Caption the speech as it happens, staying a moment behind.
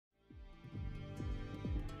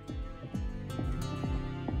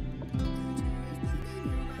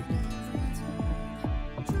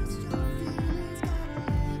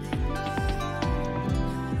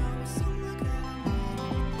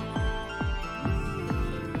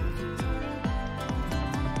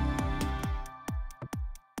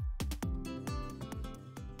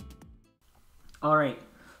All right.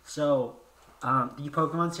 So, the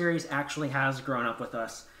Pokemon series actually has grown up with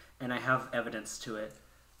us, and I have evidence to it.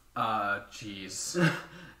 Jeez.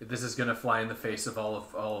 This is gonna fly in the face of all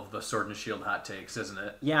of the Sword and Shield hot takes, isn't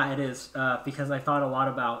it? Yeah, it is. Because I thought a lot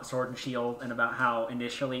about Sword and Shield and about how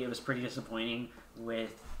initially it was pretty disappointing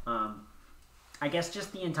with, I guess,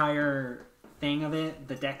 just the entire thing of it.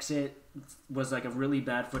 The Dexit was like a really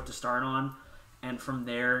bad foot to start on, and from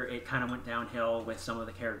there it kind of went downhill with some of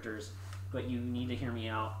the characters. But you need to hear me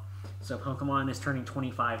out. So Pokemon is turning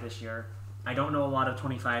 25 this year. I don't know a lot of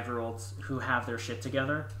 25-year-olds who have their shit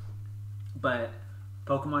together, but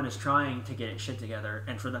Pokemon is trying to get its shit together,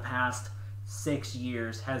 and for the past 6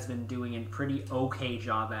 years has been doing a pretty okay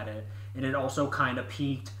job at it. And it also kind of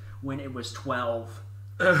peaked when it was 12.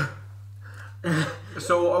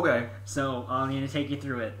 So, okay. So I'm going to take you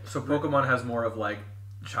through it. So Pokemon has more of like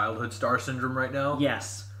childhood star syndrome right now?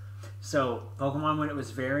 Yes. So Pokemon, when it was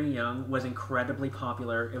very young, was incredibly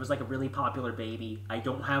popular. It was like a really popular baby. I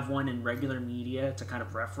don't have one in regular media to kind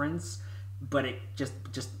of reference, but it just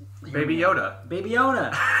Baby Yoda. Baby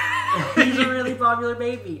Yoda. He's a really popular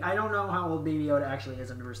baby. I don't know how old Baby Yoda actually is.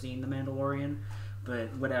 I've never seen The Mandalorian,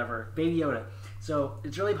 but whatever. Baby Yoda. So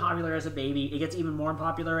it's really popular as a baby. It gets even more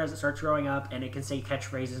popular as it starts growing up, and it can say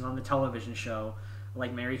catchphrases on the television show,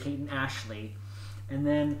 like Mary Kate and Ashley. And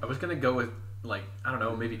then I was gonna go with like, I don't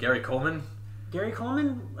know, maybe Gary Coleman. Gary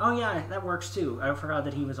Coleman? Oh yeah, that works too. I forgot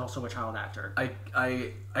that he was also a child actor.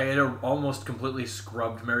 I had almost completely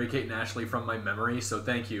scrubbed Mary Kate and Ashley from my memory, so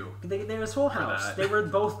thank you. They was Full House. They were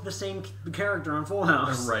both the same character on Full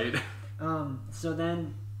House. Right. So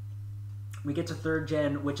then we get to 3rd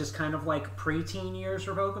gen, which is kind of like preteen years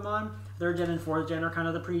for Pokemon. 3rd gen and 4th gen are kind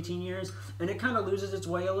of the preteen years, and it kind of loses its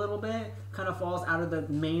way a little bit, kind of falls out of the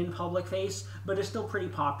main public face, but it's still pretty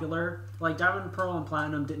popular. Like Diamond, Pearl, and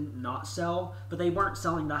Platinum didn't not sell, but they weren't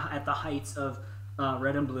selling at the heights of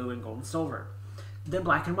Red and Blue and Gold and Silver. Then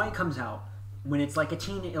Black and White comes out when it's like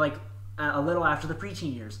a little after the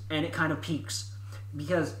preteen years, and it kind of peaks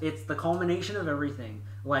because it's the culmination of everything.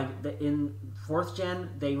 Like in 4th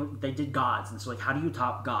gen, they did gods, and so like, how do you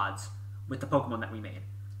top gods with the Pokemon that we made?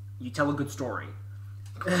 You tell a good story.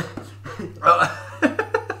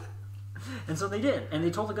 And so they did, and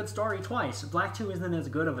they told a good story twice. Black 2 isn't as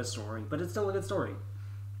good of a story, but it's still a good story.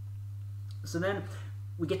 So then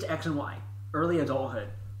we get to X and Y, early adulthood.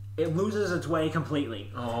 It loses its way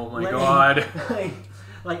completely. Oh my god!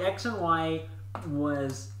 Like X and Y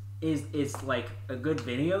is like a good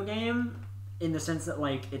video game in the sense that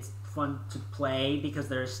like it's fun to play because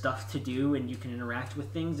there's stuff to do and you can interact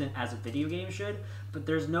with things as a video game should, but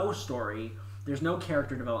there's no story, there's no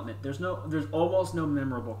character development, there's almost no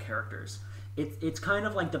memorable characters. It's kind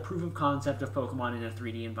of like the proof of concept of Pokemon in a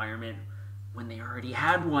 3D environment when they already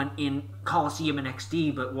had one in Coliseum and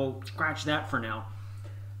XD, but we'll scratch that for now.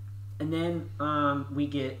 And then we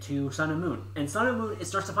get to Sun and Moon, and Sun and Moon, it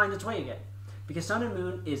starts to find its way again because Sun and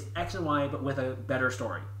Moon is X and Y but with a better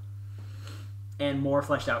story and more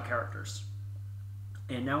fleshed out characters.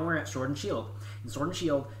 And now we're at Sword and Shield. In Sword and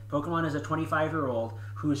Shield, Pokemon is a 25-year-old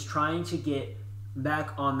who is trying to get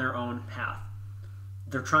back on their own path.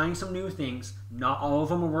 They're trying some new things. Not all of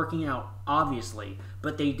them are working out, obviously,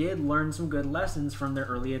 but they did learn some good lessons from their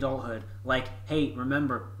early adulthood. Like, hey,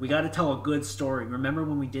 remember, we got to tell a good story. Remember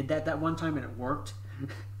when we did that one time and it worked?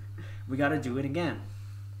 We got to do it again.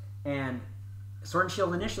 And Sword and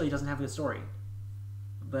Shield initially doesn't have a good story,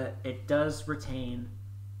 but it does retain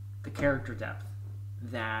the character depth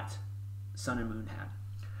that Sun and Moon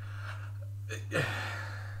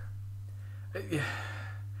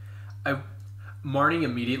had. Marnie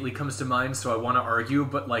immediately comes to mind, so I want to argue,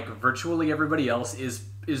 but like virtually everybody else is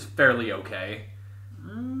fairly okay.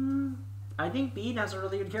 I think Bede has a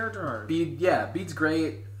really good character arc. Bede's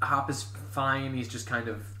great. Hop is fine. He's just kind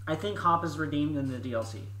of... I think Hop is redeemed in the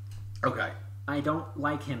DLC. Okay. I don't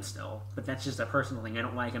like him still, but that's just a personal thing. I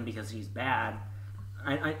don't like him because he's bad.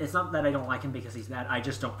 It's not that I don't like him because he's bad. I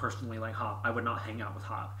just don't personally like Hop. I would not hang out with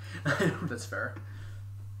Hop. That's fair.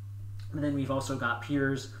 And then we've also got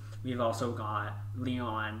Piers. We've also got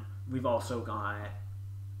Leon. We've also got...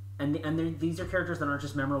 And these are characters that aren't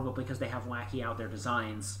just memorable because they have wacky out there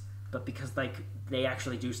designs, but because like they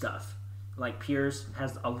actually do stuff. Like Piers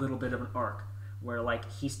has a little bit of an arc where like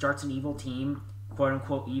he starts an evil team, quote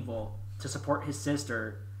unquote evil, to support his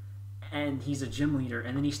sister, and he's a gym leader,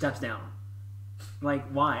 and then he steps down. Like,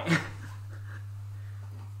 why?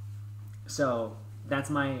 So that's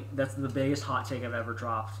the biggest hot take I've ever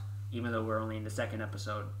dropped, even though we're only in the 2nd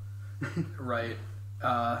episode. Right.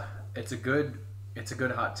 It's a good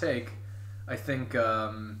hot take. I think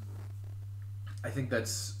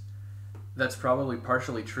that's That's probably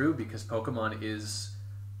partially true because Pokemon is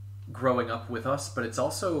growing up with us, but it's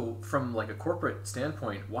also from like a corporate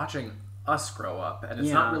standpoint watching us grow up, and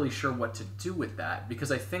it's not really sure what to do with that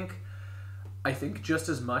because I think just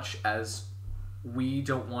as much as we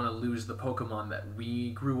don't want to lose the Pokemon that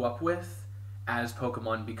we grew up with as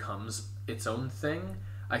Pokemon becomes its own thing,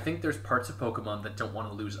 I think there's parts of Pokemon that don't want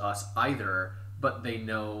to lose us either, but they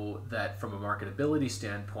know that from a marketability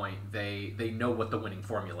standpoint, they know what the winning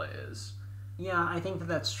formula is. Yeah, I think that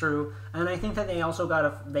that's true, and I think that they also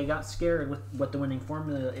got scared with what the winning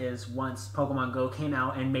formula is once Pokemon Go came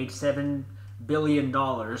out and made $7 billion.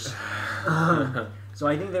 So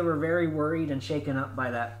I think they were very worried and shaken up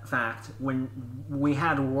by that fact when we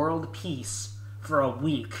had world peace for a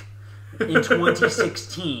week in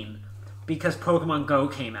 2016 because Pokemon Go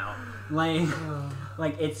came out.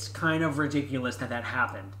 Like it's kind of ridiculous that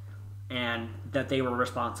happened. And that they were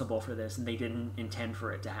responsible for this, and they didn't intend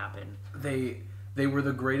for it to happen. They were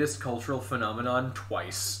the greatest cultural phenomenon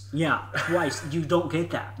twice. Yeah, twice. You don't get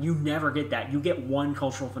that. You never get that. You get one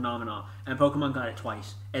cultural phenomenon, and Pokemon got it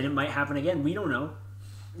twice. And it might happen again. We don't know.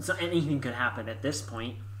 So anything could happen at this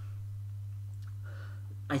point.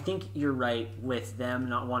 I think you're right with them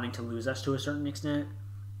not wanting to lose us to a certain extent,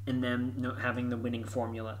 and them not having the winning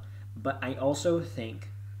formula. But I also think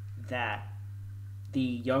that the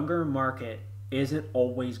younger market isn't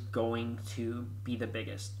always going to be the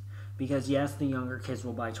biggest. Because yes, the younger kids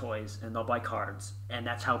will buy toys and they'll buy cards, and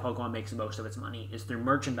that's how Pokemon makes most of its money, is through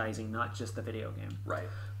merchandising, not just the video game. Right.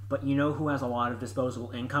 But you know who has a lot of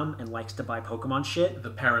disposable income and likes to buy Pokemon shit? The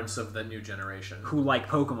parents of the new generation. Who like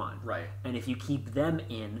Pokemon. Right. And if you keep them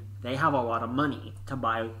in, they have a lot of money to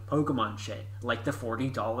buy Pokemon shit, like the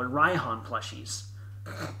 $40 Raihan plushies.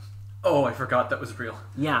 Oh, I forgot that was real.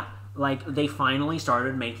 Yeah. Like, they finally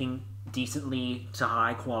started making decently to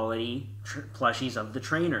high quality plushies of the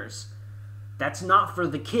trainers. That's not for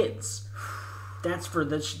the kids. That's for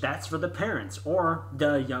the parents or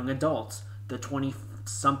the young adults, the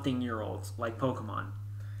 20-something-year-olds like Pokemon.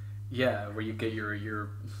 Yeah, where you get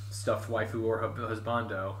your stuffed waifu or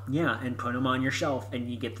husbando. Yeah, and put them on your shelf, and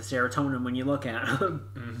you get the serotonin when you look at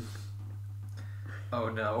them. Oh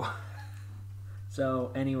no.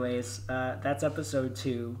 So, anyways, that's episode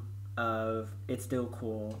 2 of It's Still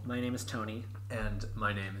Cool. My name is Tony. And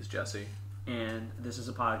my name is Jessie. And this is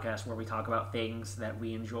a podcast where we talk about things that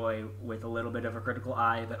we enjoy with a little bit of a critical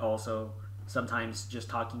eye, but also sometimes just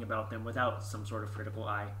talking about them without some sort of critical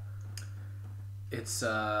eye. It's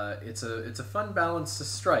a fun balance to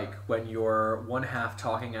strike when you're one half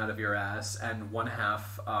talking out of your ass and one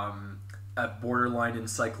half a borderline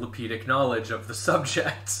encyclopedic knowledge of the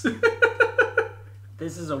subject.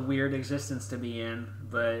 This is a weird existence to be in,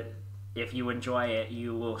 but if you enjoy it,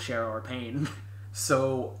 you will share our pain.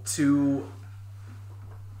 So,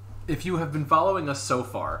 if you have been following us so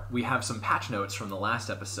far, we have some patch notes from the last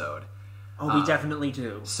episode. Oh, we definitely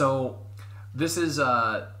do. So, this is,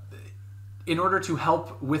 in order to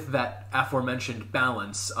help with that aforementioned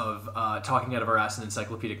balance of talking out of our ass and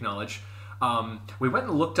encyclopedic knowledge, we went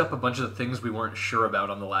and looked up a bunch of the things we weren't sure about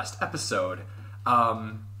on the last episode.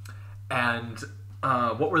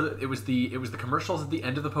 What were it was the commercials at the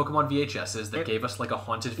end of the Pokemon VHSs that gave us like a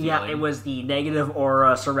haunted feeling. Yeah, it was the negative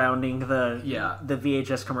aura surrounding the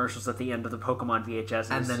VHS commercials at the end of the Pokemon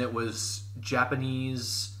VHSs. And then it was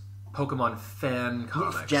Japanese Pokemon fan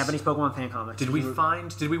comics. Yes, Japanese Pokemon fan comics. Did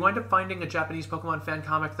we wind up finding a Japanese Pokemon fan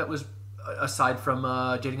comic that was aside from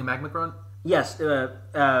Dating a Magma Grunt? Yes,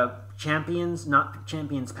 Champions, not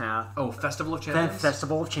Champions Path. Oh, Festival of Champions?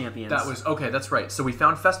 Festival of Champions. That was, okay, that's right. So we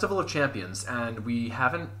found Festival of Champions, and we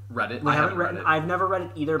haven't read it. I haven't read it. I've never read it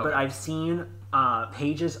either, but I've seen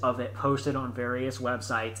pages of it posted on various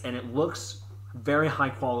websites, and it looks very high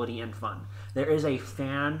quality and fun. There is a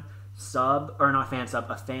fan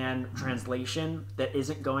translation that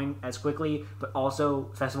isn't going as quickly, but also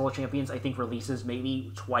Festival of Champions, I think, releases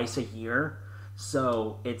maybe twice a year,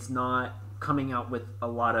 so it's not coming out with a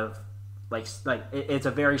lot of it's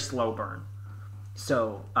a very slow burn.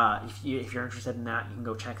 So if you're interested in that, you can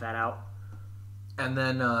go check that out. And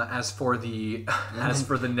then as for the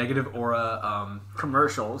negative aura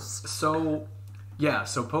commercials, so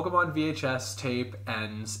Pokemon VHS tape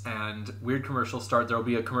ends and weird commercials start. There will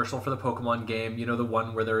be a commercial for the Pokemon game, you know, the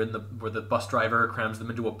one where where the bus driver crams them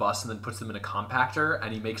into a bus and then puts them in a compactor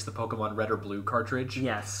and he makes the Pokemon Red or Blue cartridge.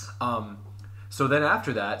 Yes. So then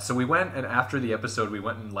after that, we went and after the episode we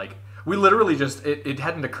went and we literally just, it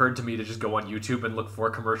hadn't occurred to me to just go on YouTube and look for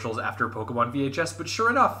commercials after Pokemon VHS, but sure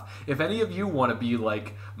enough, if any of you want to be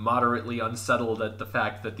moderately unsettled at the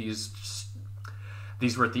fact that these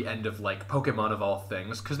these were at the end of like Pokemon of all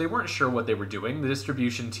things, because they weren't sure what they were doing. The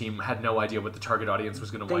distribution team had no idea what the target audience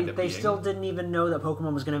was going to wind up being. They still didn't even know that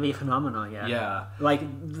Pokemon was going to be a phenomenon yet. Yeah. Like,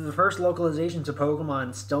 the first localizations of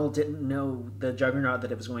Pokemon still didn't know the juggernaut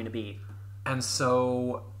that it was going to be. And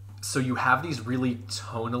so you have these really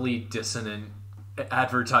tonally dissonant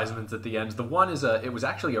advertisements at the end. The one is it was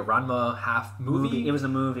actually a Ranma half movie. It was a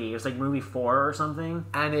movie. It was like movie 4 or something.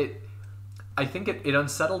 And I think it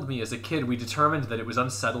unsettled me as a kid. We determined that it was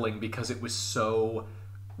unsettling because it was so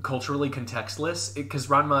culturally contextless. Because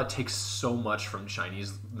Ranma takes so much from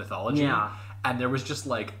Chinese mythology. Yeah. And there was just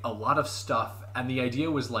like a lot of stuff. And the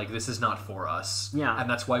idea was like, this is not for us. Yeah. And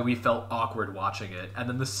that's why we felt awkward watching it. And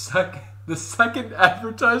then the second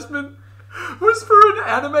advertisement was for an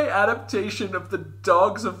anime adaptation of the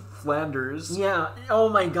Dogs of Flanders. Yeah. Oh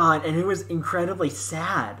my god. And it was incredibly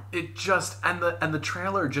sad. It just and the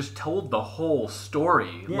trailer just told the whole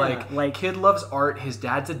story. Yeah, like kid loves art, his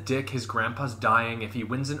dad's a dick, his grandpa's dying, if he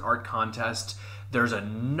wins an art contest, there's a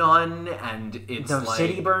nun, and it's the like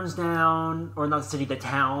city burns down, or not the city, the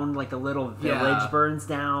town, like the little village burns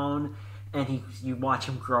down, and you watch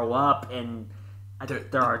him grow up, and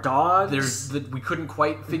there are dogs. We couldn't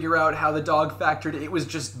quite figure out how the dog factored. It was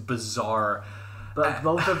just bizarre. But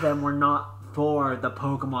both of them were not for the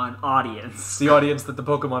Pokemon audience. The audience that the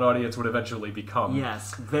Pokemon audience would eventually become.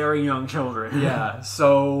 Yes, very young children. Yeah,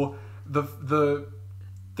 so that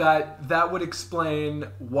would explain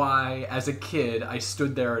why, as a kid, I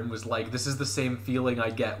stood there and was like, this is the same feeling I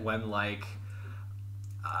get when, like,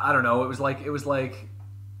 I don't know, it was like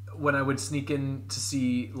when I would sneak in to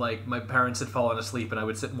see, like, my parents had fallen asleep and I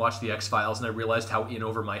would sit and watch the X-Files and I realized how in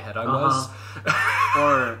over my head I was.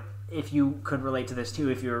 Or, if you could relate to this too,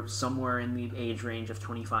 if you're somewhere in the age range of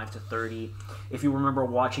 25 to 30, if you remember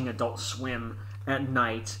watching Adult Swim at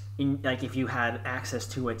night, like if you had access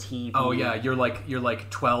to a TV. Oh yeah, you're like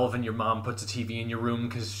 12 and your mom puts a TV in your room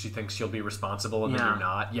because she thinks you'll be responsible, and then you're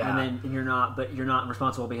not. Yeah, and then you're not, but you're not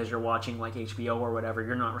responsible because you're watching like HBO or whatever.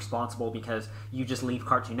 You're not responsible because you just leave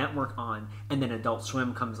Cartoon Network on, and then Adult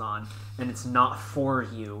Swim comes on, and it's not for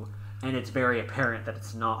you, and it's very apparent that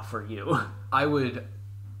it's not for you.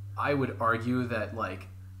 I would argue that, like,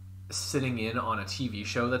 sitting in on a TV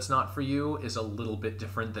show that's not for you is a little bit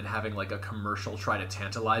different than having, like, a commercial try to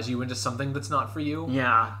tantalize you into something that's not for you.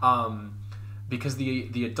 Yeah. Because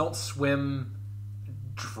the Adult Swim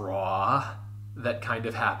draw that kind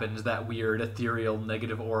of happened, that weird, ethereal,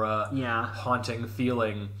 negative aura, haunting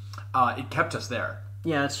feeling, it kept us there.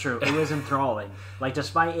 Yeah, that's true. It was enthralling. Like,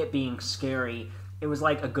 despite it being scary, it was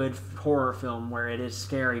like a good horror film where it is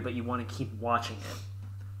scary, but you want to keep watching it.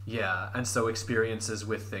 Yeah, and so experiences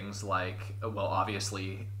with things like, well,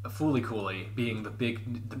 obviously, Fooly Cooly being the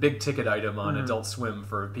big ticket item on Adult Swim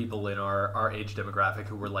for people in our age demographic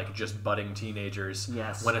who were like just budding teenagers.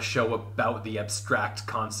 Yes. When a show about the abstract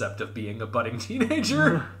concept of being a budding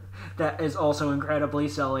teenager. That is also incredibly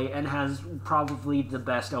silly and has probably the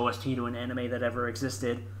best OST to an anime that ever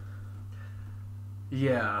existed.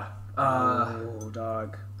 Yeah. Oh,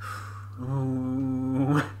 dog.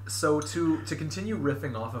 Ooh. So to continue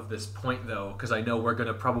riffing off of this point, though, because I know we're going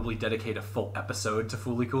to probably dedicate a full episode to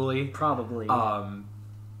Fooly Cooly. Probably.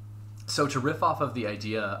 So to riff off of the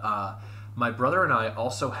idea, my brother and I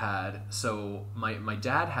also had... So my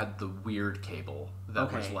dad had the weird cable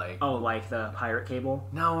that was like... Oh, like the pirate cable?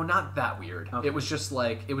 No, not that weird. Okay. It was just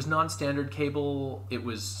like... It was non-standard cable. It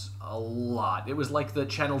was a lot. It was like the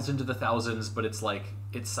channels into the thousands, but it's like...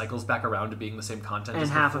 It cycles back around to being the same content and as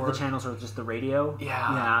half before. of the channels are just the radio?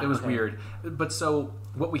 Yeah, it was weird. But so,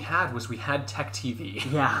 what we had Tech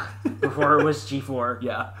TV. Yeah, before it was G4.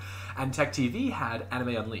 Yeah. And Tech TV had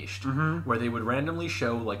Anime Unleashed, where they would randomly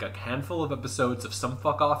show like a handful of episodes of some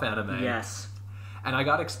fuck-off anime. Yes. And I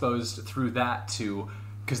got exposed through that to...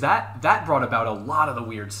 Because that brought about a lot of the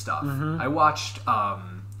weird stuff. I watched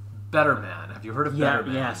Better Man. Have you heard of Better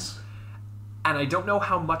Man? Yes. And I don't know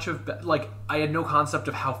how much of... Like, I had no concept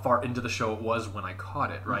of how far into the show it was when I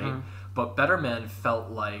caught it, right? But Better Man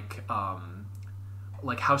felt like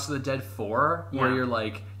House of the Dead 4, where you're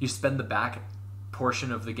like... You spend the back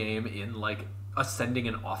portion of the game in, like, ascending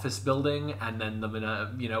an office building, and then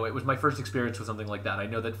it was my first experience with something like that. I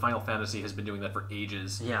know that Final Fantasy has been doing that for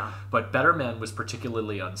ages. Yeah. But Better Man was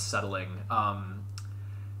particularly unsettling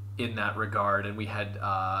in that regard, and we had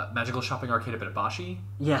Magical Shopping Arcade Abenobashi.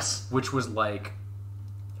 Yes. Which was like...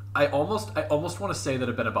 I almost want to say that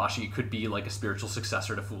Abenobashi could be like a spiritual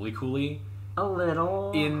successor to Fooly Cooly. A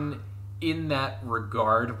little. In that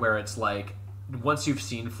regard, where it's like, once you've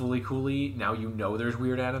seen Fooly Cooly, now you know there's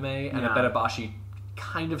weird anime, and Abenobashi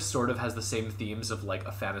kind of sort of has the same themes of like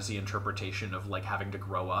a fantasy interpretation of like having to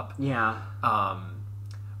grow up. Yeah.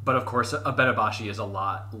 But of course, a Benabashi is a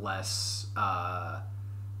lot less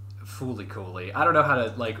fooly-cooly. I don't know how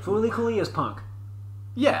to, like... Fooly-cooly is punk.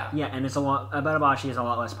 Yeah. Yeah, and it's a Benabashi is a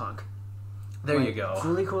lot less punk. There you go.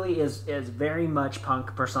 Fooly-cooly is very much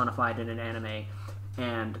punk personified in an anime,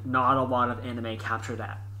 and not a lot of anime capture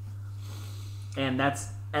that. And that's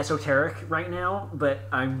esoteric right now, but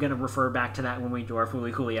I'm going to refer back to that when we do our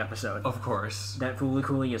Fooly-cooly episode. Of course. That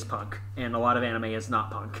Fooly-cooly is punk, and a lot of anime is not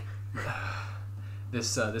punk.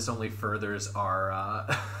 This only furthers our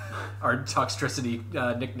our Toxtricity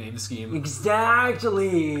nickname scheme.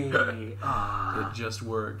 Exactly! It just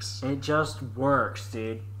works. It just works,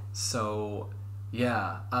 dude. So,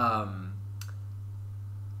 yeah.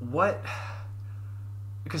 What...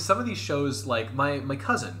 Because some of these shows, like my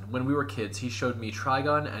cousin, when we were kids, he showed me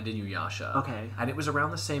Trigun and Inuyasha. Okay. And it was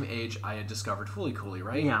around the same age I had discovered Fooly-Cooly,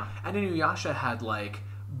 right? Yeah. And Inuyasha had, like,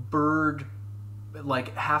 bird...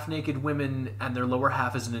 like half-naked women, and their lower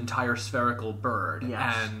half is an entire spherical bird.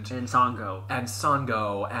 Yes. And Sango,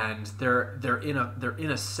 and they're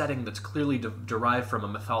in a setting that's clearly derived from a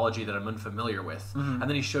mythology that I'm unfamiliar with. Mm-hmm. And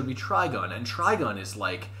then he showed me Trigun, and Trigun is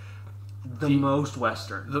like the most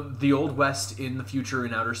Western, the old West in the future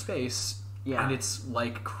in outer space. Yeah. And it's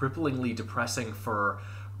like cripplingly depressing for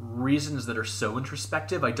reasons that are so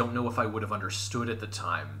introspective. I don't know if I would have understood at the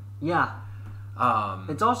time. Yeah.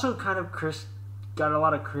 It's also kind of got a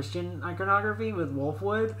lot of Christian iconography with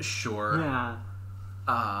Wolfwood. Sure. Yeah.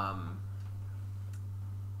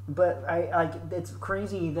 But it's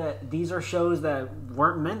crazy that these are shows that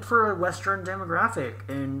weren't meant for a Western demographic,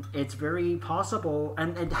 and it's very possible,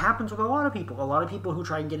 and it happens with a lot of people. A lot of people who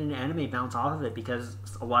try and get into anime bounce off of it because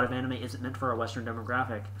a lot of anime isn't meant for a Western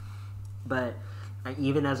demographic. But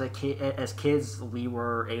even as kids, we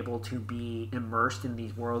were able to be immersed in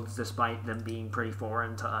these worlds despite them being pretty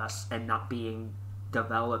foreign to us and not being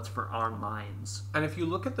developed for our minds. And if you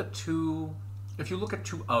look at two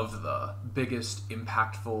of the biggest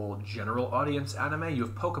impactful general audience anime, you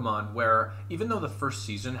have Pokemon, where even though the first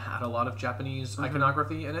season had a lot of Japanese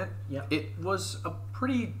iconography in it, it was a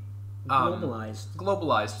pretty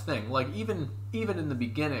globalized thing. Like even in the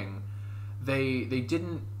beginning, they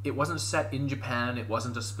didn't. It wasn't set in Japan. It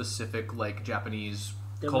wasn't a specific like Japanese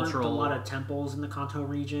cultural. There weren't a lot of temples in the Kanto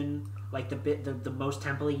region. Like the most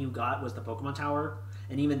temple you got was the Pokemon Tower,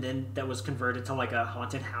 and even then that was converted to like a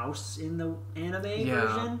haunted house in the anime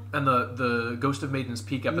version. And the Ghost of Maiden's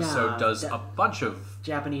Peak episode does a bunch of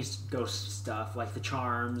Japanese ghost stuff, like the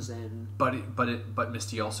charms and. But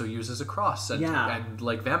Misty also uses a cross and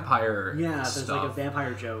like vampire. Yeah, stuff. there's like a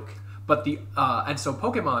vampire joke. But and so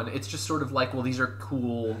Pokemon, it's just sort of like, well, these are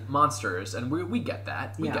cool monsters, and we get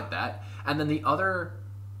that, get that, and then the other.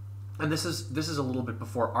 And this is a little bit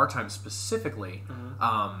before our time specifically.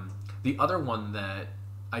 Mm-hmm. The other one that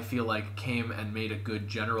I feel like came and made a good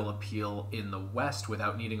general appeal in the West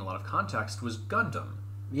without needing a lot of context was Gundam.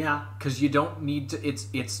 Yeah. Because you don't need to...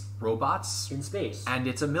 It's robots. In space. And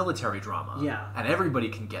it's a military drama. Yeah. And everybody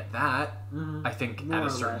can get that, I think, more at a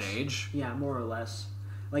certain age. Yeah, more or less.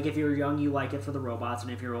 Like, if you're young, you like it for the robots,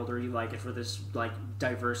 and if you're older, you like it for this, like,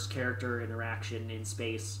 diverse character interaction in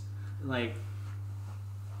space. Like...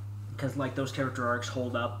 Because, like, those character arcs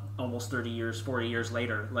hold up almost 40 years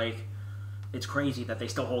later. Like, it's crazy that they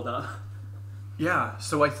still hold up. Yeah,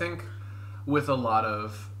 so I think with a lot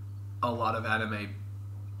of anime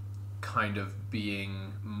kind of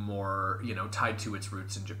being more, tied to its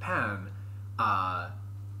roots in Japan,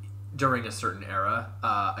 during a certain era,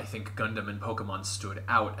 I think Gundam and Pokemon stood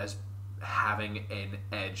out as having an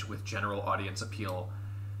edge with general audience appeal.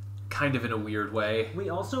 Kind of in a weird way. We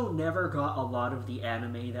also never got a lot of the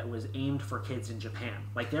anime that was aimed for kids in Japan.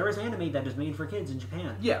 Like, there is anime that is made for kids in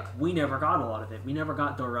Japan. Yeah. We never got a lot of it. We never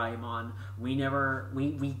got Doraemon. We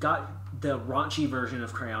got the raunchy version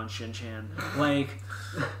of Crayon Shin-chan. Like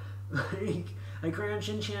Crayon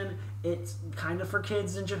Shin-chan, it's kind of for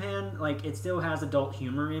kids in Japan. Like, it still has adult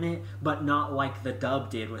humor in it, but not like the dub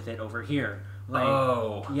did with it over here.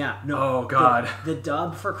 Like, yeah, no. Oh, God. The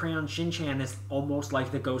dub for Crayon Shin-chan is almost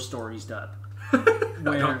like the Ghost Stories dub. I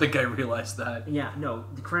don't think I realized that. Yeah, no.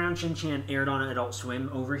 The Crayon Shin-chan aired on Adult Swim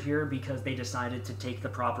over here because they decided to take the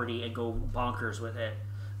property and go bonkers with it.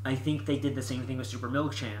 I think they did the same thing with Super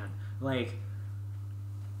Milk-chan. Like...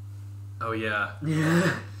 Oh, yeah.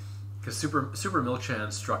 Yeah. Because Super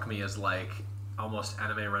Milk-chan struck me as, like, almost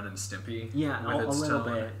anime Ren and Stimpy. Yeah, a little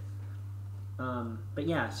bit. But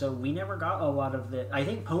yeah, so we never got a lot of the... I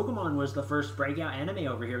think Pokemon was the first breakout anime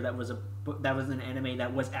over here that was an anime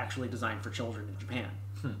that was actually designed for children in Japan.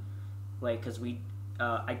 Like, because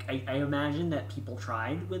I imagine that people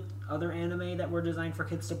tried with other anime that were designed for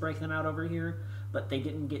kids to break them out over here, but they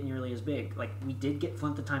didn't get nearly as big. Like, we did get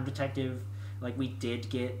Flint the Time Detective, like, we did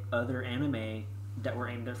get other anime that were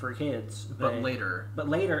aimed at for kids. But later. But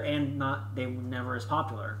later, and they were never as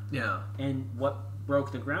popular. Yeah. And what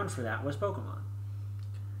broke the ground for that was Pokemon.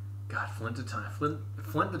 God, Flint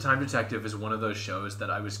the Time Detective is one of those shows that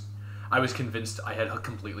I was convinced I had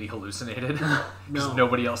completely hallucinated because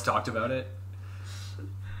nobody else talked about it.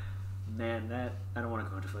 Man, I don't want to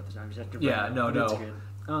go into Flint the Time Detective. Yeah, no. It's good.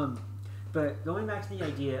 But going back to the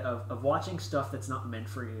idea of watching stuff that's not meant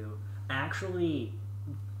for you, actually,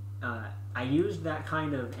 I used that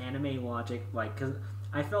kind of anime logic, like, because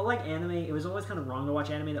I felt like anime, it was always kind of wrong to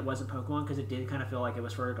watch anime that wasn't Pokemon, because it did kind of feel like it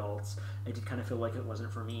was for adults. It did kind of feel like it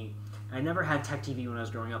wasn't for me. I never had tech TV when I was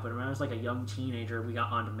growing up, but when I was like a young teenager, we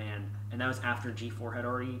got On Demand, and that was after G4 had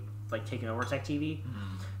already like taken over tech TV.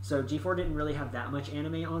 So G4 didn't really have that much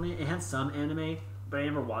anime on it. It had some anime, but I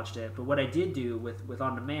never watched it. But what I did do with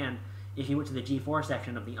On Demand, if you went to the G4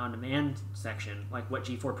 section of the On Demand section, like what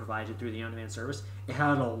G4 provided through the On Demand service, it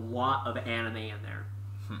had a lot of anime in there.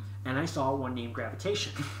 And I saw one named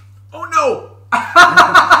Gravitation. Oh no!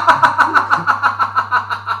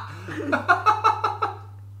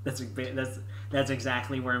 That's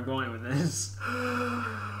exactly where I'm going with this.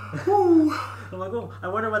 I'm like, oh, I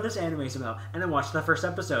wonder what this anime is about. And I watched the first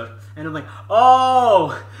episode, and I'm like,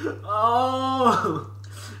 oh!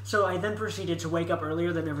 So I then proceeded to wake up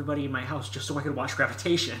earlier than everybody in my house just so I could watch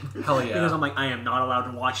Gravitation. Hell yeah. Because I'm like, I am not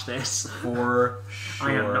allowed to watch this. For sure.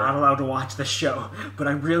 I am not allowed to watch this show, but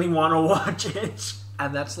I really want to watch it.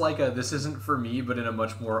 And that's like this isn't for me, but in a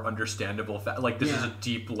much more understandable like, this is a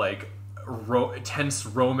deep, like, tense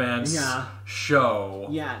romance show.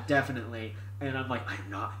 Yeah, definitely. And I'm like,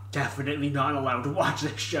 I'm definitely not allowed to watch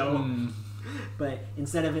this show. But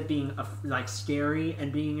instead of it being like scary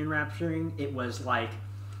and being enrapturing, it was like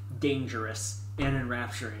dangerous and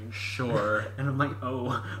enrapturing. Sure. And I'm like,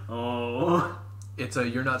 oh. It's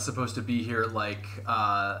you're not supposed to be here, like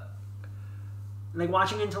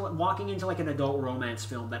walking into like an adult romance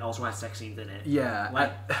film that also has sex scenes in it. Yeah,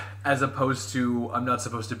 like, as opposed to I'm not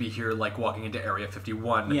supposed to be here like walking into Area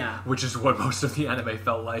 51. Yeah, which is what most of the anime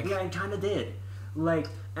felt like. Yeah, it kind of did. Like,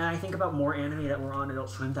 and I think about more anime that were on Adult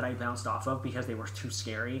Swim that I bounced off of because they were too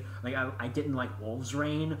scary. Like, I didn't like Wolves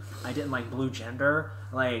Rain. I didn't like Blue Gender.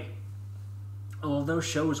 Like, all of those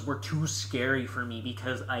shows were too scary for me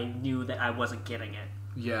because I knew that I wasn't getting it.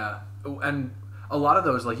 Yeah, and a lot of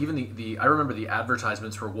those, like, even the I remember the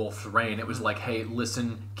advertisements for Wolf's Rain. It was like, hey,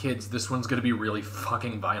 listen, kids, this one's gonna be really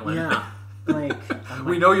fucking violent. Yeah. Like,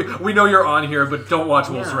 we know you're on here, but don't watch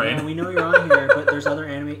Wolf's Rain. Yeah, we know you're on here, but there's other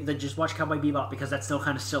anime that just watch Cowboy Bebop because that's still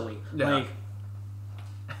kind of silly. Yeah. Like,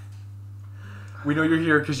 we know you're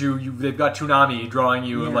here because they've got Toonami drawing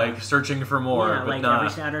you, like, searching for more. Yeah, but like every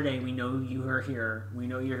Saturday, we know you are here. We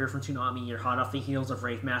know you're here from Toonami. You're hot off the heels of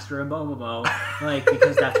Wraith Master and Bobobo, like,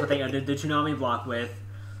 because that's what they ended the Toonami block with.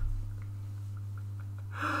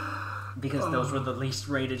 Because those were the least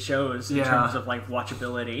rated shows in terms of like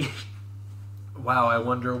watchability. Wow, I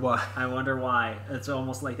wonder why. It's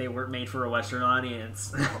almost like they weren't made for a Western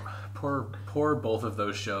audience. Poor both of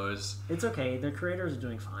those shows. It's okay. Their creators are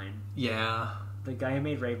doing fine. Yeah. The guy who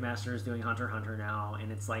made Rave Master is doing Hunter x Hunter now,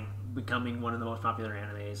 and it's like becoming one of the most popular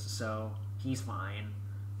animes, so he's fine.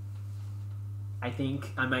 I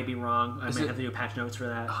think I might be wrong. I might have to do patch notes for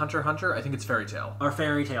that. Hunter x Hunter? I think it's Fairy Tail. Or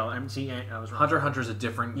Fairy Tail. I was wrong. Hunter x Hunter's a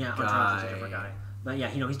different guy. Hunter x Hunter's a different guy. But yeah,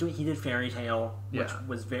 he did Fairy Tail, which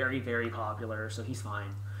was very, very popular, so he's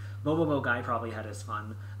fine. Bobobo guy probably had his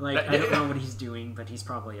fun. Like, I don't know what he's doing, but he's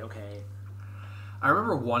probably okay. I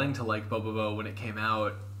remember wanting to like Bobobo when it came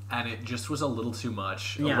out, and it just was a little too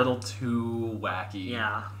much, a little too wacky.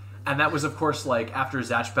 Yeah. And that was, of course, like, after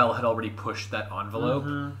Zatch Bell had already pushed that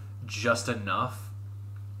envelope just enough.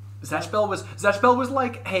 Zatch Bell was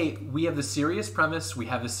like, hey, we have the serious premise, we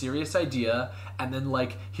have the serious idea, and then,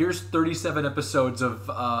 like, here's 37 episodes of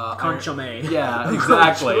Consommé. Yeah,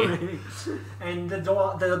 exactly. And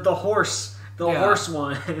the horse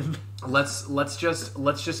one. Let's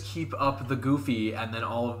just keep up the goofy, and then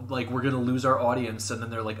we're gonna lose our audience, and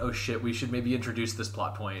then they're like, oh shit, we should maybe introduce this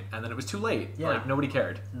plot point, and then it was too late. Yeah. Like, nobody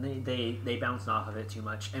cared. And they bounced off of it too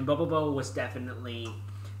much. And Bobobo was definitely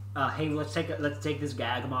hey, let's take this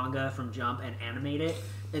gag manga from Jump and animate it,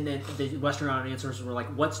 and then the Western audiences were like,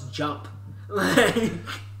 what's Jump?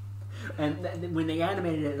 And when they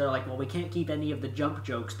animated it, they're like, well, we can't keep any of the Jump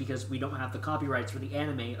jokes because we don't have the copyrights for the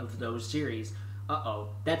anime of those series.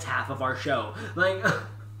 That's half of our show. Like,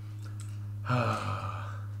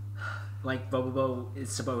 like Bobobo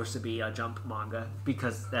is supposed to be a Jump manga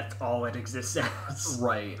because that's all it exists as.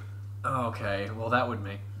 Right. Okay. Well, that would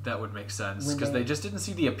make That would make sense because they just didn't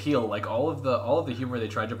see the appeal. Like all of the humor they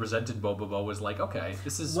tried to present in Bobobo was like, okay,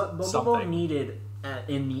 this is what Bobobo something. needed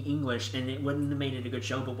in the English, and it wouldn't have made it a good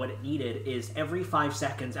show. But what it needed is every 5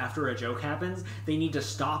 seconds after a joke happens, they need to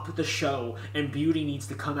stop the show, and Beauty needs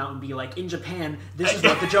to come out and be like, in Japan, this is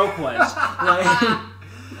what the joke was. Like,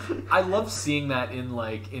 I love seeing that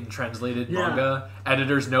in translated manga.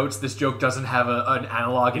 Editor's notes: this joke doesn't have an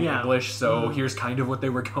analog in English, so here's kind of what they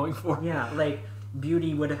were going for. Yeah, like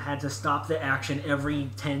Beauty would have had to stop the action every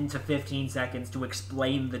 10 to 15 seconds to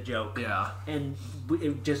explain the joke. Yeah, and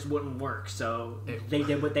it just wouldn't work. So they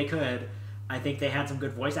did what they could. I think they had some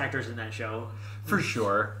good voice actors in that show, for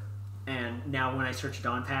sure. And now when I search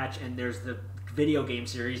Don Patch and there's the video game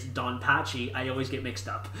series Don Pachi, I always get mixed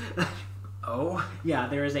up. Oh? Yeah,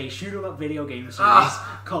 there is a shoot-'em-up video game series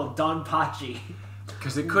called Don Pachi.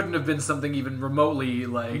 Because it couldn't have been something even remotely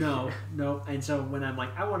like... No. And so when I'm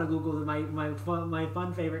like, I want to Google my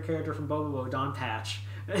fun favorite character from Bobobo, Don Patch.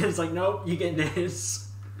 It's like, nope, you get this.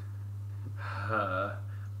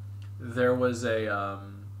 There was a...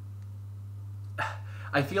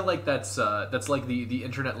 I feel like that's like the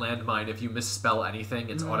internet landmine. If you misspell anything,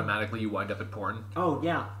 it's automatically you wind up at porn. Oh,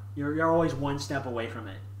 yeah. You're always one step away from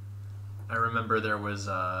it. I remember there was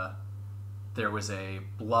a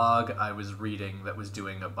blog I was reading that was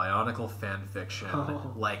doing a Bionicle fan fiction,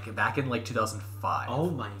 like back in like 2005. Oh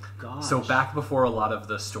my gosh! So back before a lot of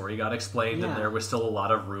the story got explained, and there was still a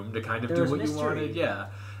lot of room to kind of do what you wanted. Yeah.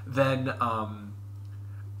 Then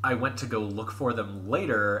I went to go look for them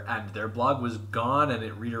later, and their blog was gone, and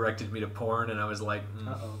it redirected me to porn, and I was like,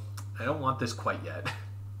 I don't want this quite yet.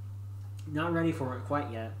 Not ready for it quite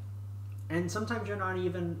yet. And sometimes you're not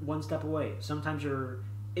even one step away. Sometimes you're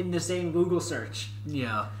in the same Google search.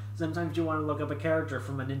 Yeah. Sometimes you want to look up a character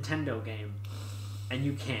from a Nintendo game, and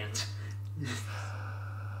you can't.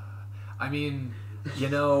 I mean, you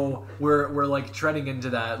know, we're like treading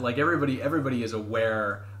into that. Like everybody is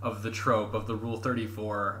aware of the trope of the Rule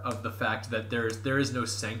 34 of the fact that there is no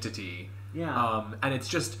sanctity. Yeah. And it's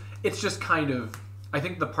just kind of, I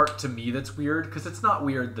think the part to me that's weird, because it's not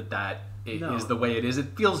weird that is the way it is.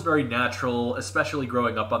 It feels very natural, especially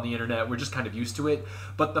growing up on the internet. We're just kind of used to it.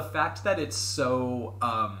 But the fact that it's so,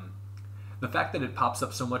 the fact that it pops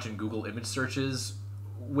up so much in Google image searches,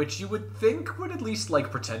 which you would think would at least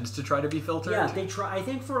like pretend to try to be filtered. Yeah, they try. I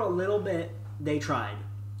think for a little bit they tried,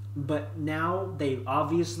 but now they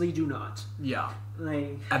obviously do not. Yeah,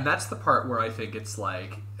 like, and that's the part where I think it's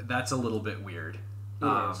like that's a little bit weird,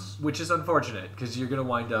 which is unfortunate because you're gonna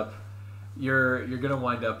wind up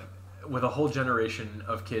with a whole generation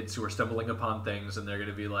of kids who are stumbling upon things, and they're going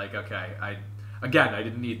to be like, okay, I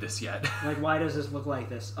didn't need this yet. Like, why does this look like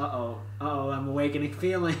this? I'm awakening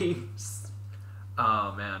feelings.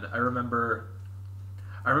 Oh man, I remember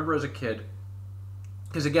as a kid,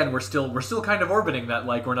 because again, we're still kind of orbiting that,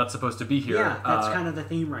 like, we're not supposed to be here. Yeah, that's kind of the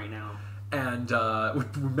theme right now. And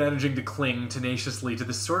we're managing to cling tenaciously to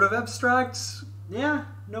this sort of abstract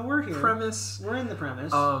we're here. Premise. We're in the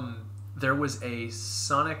premise. There was a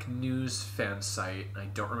Sonic News fan site. I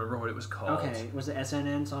don't remember what it was called. Okay, was it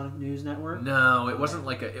SNN, Sonic News Network? No, it wasn't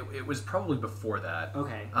like it was probably before that.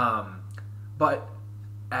 Okay. But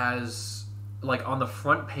as like on the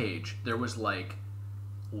front page, there was like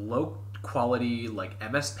low quality like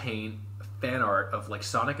MS Paint fan art of like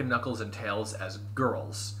Sonic and Knuckles and Tails as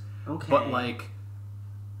girls. Okay. But like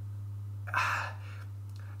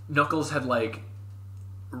Knuckles had like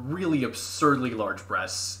really absurdly large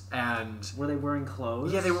breasts, and were they wearing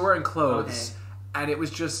clothes? Yeah, they were wearing clothes. Okay. And it was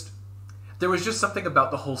just there was just something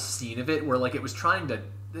about the whole scene of it where like it was trying to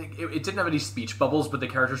it didn't have any speech bubbles, but the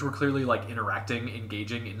characters were clearly like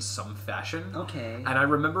engaging in some fashion. Okay. And I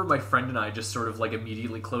remember my friend and I just sort of like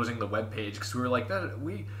immediately closing the webpage because we were like,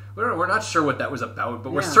 we're not sure what that was about,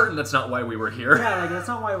 but we're certain that's not why we were here. Yeah, like that's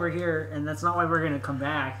not why we're here, and that's not why we're gonna come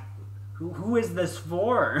back. Who is this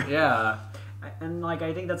for? Yeah. And like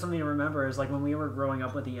I think that's something to remember is like when we were growing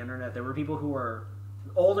up with the internet, there were people who were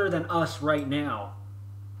older than us right now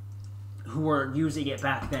who were using it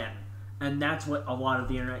back then. And that's what a lot of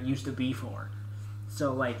the internet used to be for.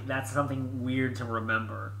 So, like, that's something weird to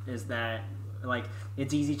remember, is that, like,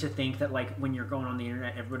 it's easy to think that, like, when you're going on the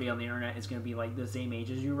internet, everybody on the internet is going to be, like, the same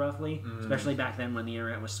age as you, roughly. Especially back then when the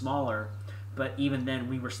internet was smaller. But even then,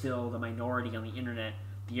 we were still the minority on the internet.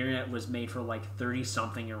 The internet was made for, like,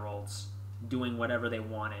 30-something-year-olds doing whatever they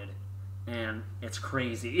wanted. And it's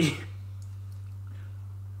crazy.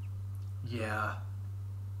 Yeah.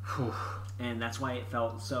 Whew. And that's why it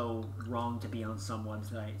felt so wrong to be on some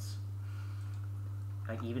websites.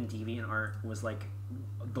 Like, even DeviantArt was, like,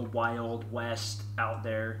 the Wild West out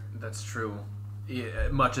there. That's true.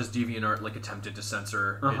 much as DeviantArt like attempted to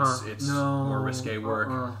censor its more risque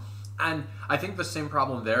work. And I think the same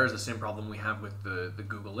problem there is the same problem we have with the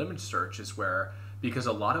Google image search, is where, because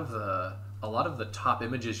a lot of the top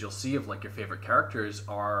images you'll see of like your favorite characters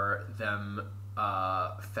are them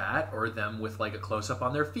fat or them with like a close-up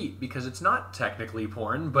on their feet, because it's not technically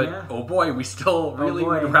porn, but oh boy, we still really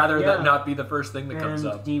would rather that not be the first thing that comes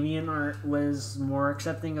up. DeviantArt was more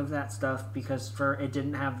accepting of that stuff because it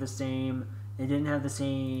didn't have the same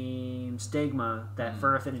stigma that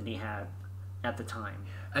Fur Affinity had at the time.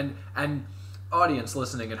 And audience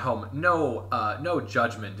listening at home, no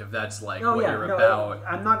judgment if that's like what you're about.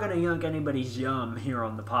 I'm not going to yank anybody's yum here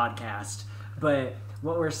on the podcast, but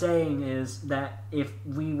what we're saying is that if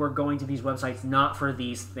we were going to these websites not for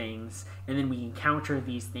these things, and then we encounter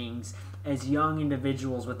these things as young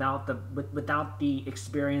individuals without the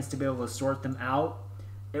experience to be able to sort them out,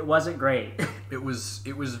 it wasn't great.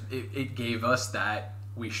 It gave us that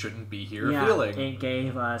we shouldn't be here feeling. It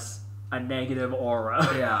gave us a negative aura.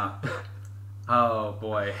 Yeah. Oh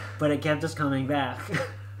boy. But it kept us coming back.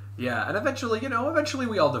 Yeah, and eventually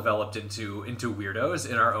we all developed into weirdos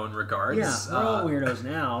in our own regards. Yeah, we're all weirdos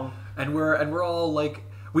now. And we're all like,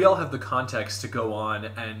 we all have the context to go on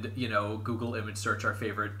and, Google image search our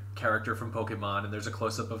favorite character from Pokemon, and there's a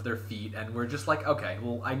close up of their feet, and we're just like, okay,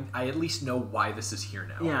 well, I at least know why this is here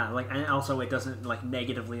now. Yeah, and also it doesn't like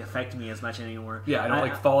negatively affect me as much anymore. Yeah, I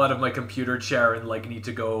don't fall out of my computer chair and like need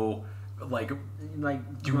to go like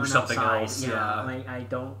do something outside.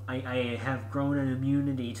 Else. I have grown an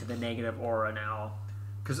immunity to the negative aura now.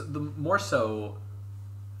 Because the more so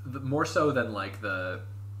than like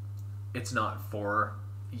it's not for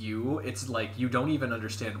you, it's like you don't even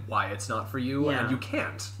understand why it's not for you, and you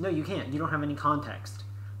can't. No, you can't. You don't have any context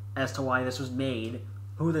as to why this was made,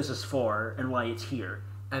 who this is for, and why it's here.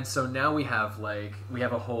 And so now we have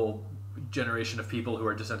a whole generation of people who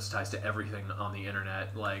are desensitized to everything on the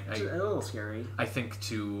internet. Like, it's a little scary. I think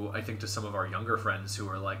to some of our younger friends who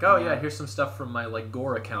are like, oh yeah, here's some stuff from my like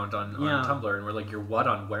gore account on Tumblr, and we're like, you're what,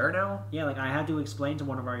 on where now? Yeah, like I had to explain to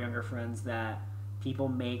one of our younger friends that people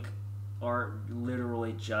make art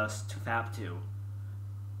literally just to fap to,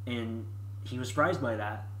 and he was surprised by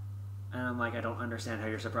that. And I'm like, I don't understand how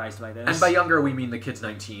you're surprised by this. And by younger, we mean the kid's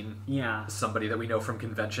 19. Yeah. Somebody that we know from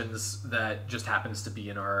conventions that just happens to be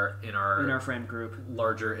in our friend group,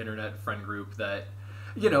 larger internet friend group that,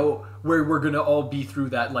 where we're going to all be through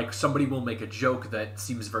that. Like, somebody will make a joke that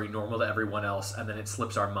seems very normal to everyone else, and then it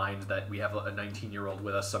slips our mind that we have a 19-year-old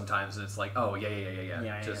with us sometimes, and it's like, oh,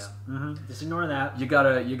 yeah. Just ignore that. You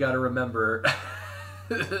gotta remember,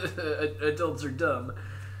 adults are dumb.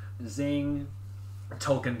 Zing.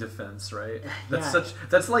 Tolkien defense, right?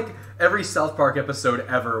 That's like every South Park episode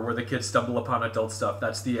ever where the kids stumble upon adult stuff.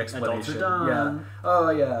 That's the explanation. Adults are dumb. Yeah. Oh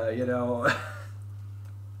yeah,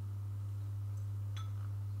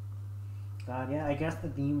 God, yeah. I guess the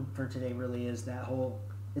theme for today really is that whole.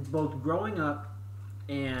 It's both growing up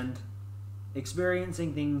and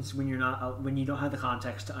experiencing things when you don't have the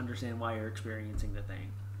context to understand why you're experiencing the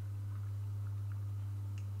thing.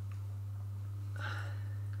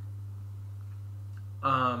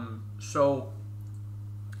 So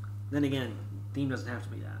then again, theme doesn't have to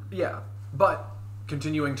be that. Yeah, but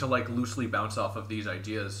continuing to like loosely bounce off of these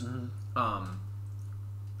ideas,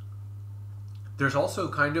 there's also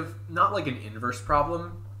kind of not like an inverse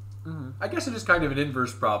problem. I guess it is kind of an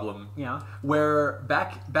inverse problem. Yeah. Where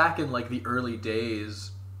back in like the early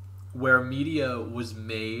days, where media was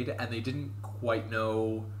made and they didn't quite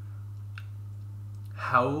know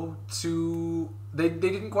how to. They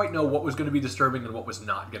didn't quite know what was going to be disturbing and what was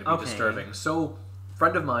not going to be disturbing. So, a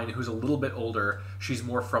friend of mine who's a little bit older, she's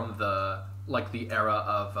more from the era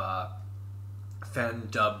of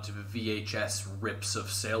fan-dubbed VHS rips of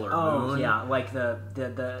Sailor Moon. Oh, yeah, like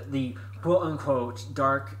the quote-unquote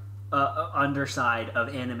dark underside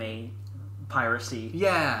of anime piracy.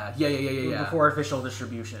 Yeah. Before official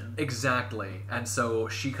distribution. Exactly. And so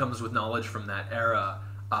she comes with knowledge from that era.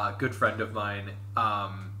 Good friend of mine.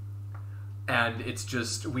 And it's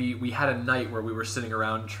just we had a night where we were sitting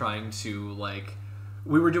around trying to like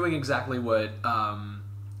we were doing exactly what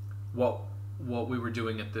we were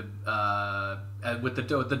doing at the with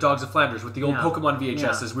the Dogs of Flanders with the old Pokemon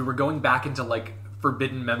VHSs. Yeah. We were going back into like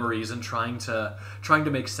forbidden memories and trying to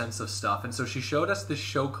make sense of stuff. And so she showed us this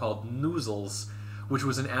show called Noozles, which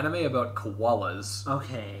was an anime about koalas.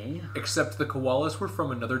 Okay. Except the koalas were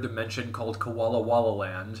from another dimension called Koala Walla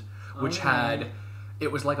Land, which had.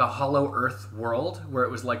 It was like a hollow earth world where it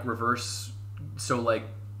was like reverse, so like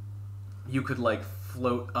you could like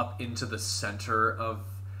float up into the center of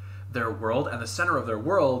their world, and the center of their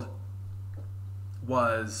world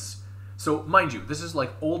was So, mind you, this is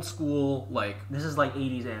like old school, like This is like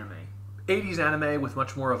 80s anime. 80s anime with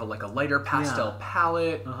much more of a lighter pastel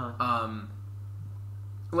palette,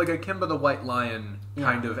 like a Kimba the White Lion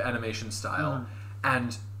kind of animation style,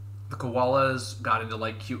 and the koalas got into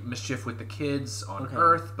like cute mischief with the kids on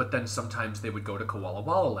Earth, but then sometimes they would go to Koala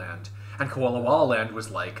Walla Land, and Koala Walla Land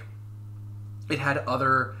was like, it had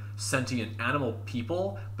other sentient animal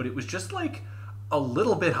people, but it was just like a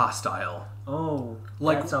little bit hostile. Oh,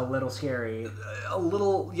 like, that's a little scary. A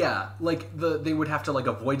little, yeah. Like they would have to like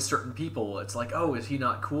avoid certain people. It's like, oh, is he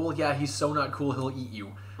not cool? Yeah, he's so not cool. He'll eat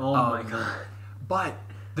you. Oh my god. But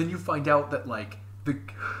then you find out that like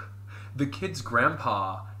the kid's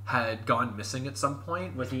grandpa had gone missing at some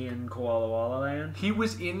point. Was he in Koala Walla Land? He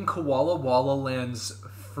was in Koala Walla Land's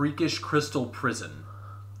freakish crystal prison,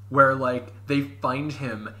 where like they find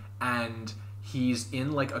him and he's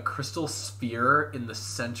in like a crystal sphere in the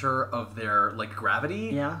center of their like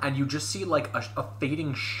gravity, and you just see like a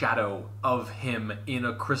fading shadow of him in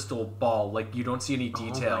a crystal ball. Like you don't see any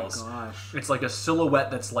details. Oh my gosh. It's like a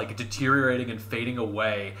silhouette that's like deteriorating and fading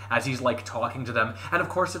away as he's like talking to them. And of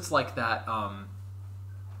course it's like that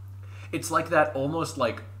almost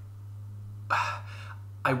like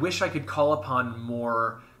I wish I could call upon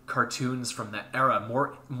more cartoons from that era,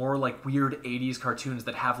 more like weird 80s cartoons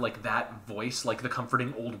that have like that voice, like the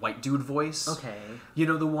comforting old white dude voice. Okay. You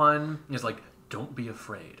know, the one is like, don't be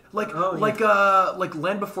afraid. Like like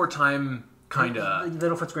Land Before Time kinda.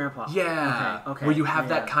 Littlefoot's grandpa. Yeah. Okay. Where you have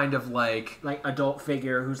that kind of like adult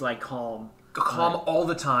figure who's like calm all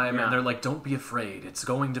the time, and they're like, don't be afraid, it's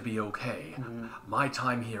going to be okay. My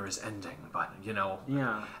time here is ending, but you know.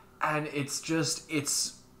 Yeah. And it's just,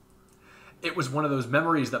 it was one of those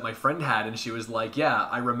memories that my friend had, and she was like, yeah,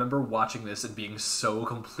 I remember watching this and being so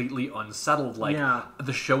completely unsettled. Like,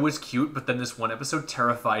 the show was cute, but then this one episode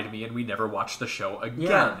terrified me, and we never watched the show again.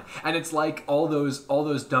 Yeah. And it's like all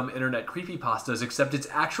those dumb internet creepypastas, except it's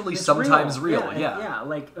actually sometimes real. Yeah,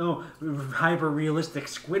 like, oh, hyper-realistic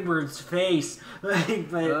Squidward's face.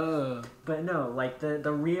 But no, like,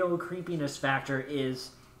 the real creepiness factor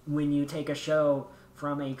is when you take a show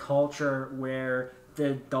from a culture where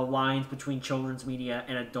the lines between children's media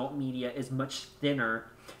and adult media is much thinner,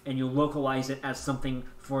 and you localize it as something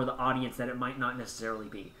for the audience that it might not necessarily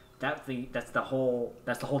be. That's the whole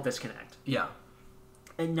disconnect. Yeah.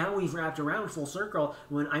 And now we've wrapped around full circle.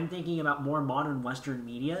 When I'm thinking about more modern Western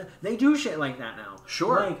media, they do shit like that now.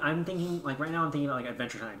 Sure. Like I'm thinking, like right now, I'm thinking about like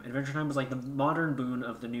Adventure Time. Adventure Time was like the modern boon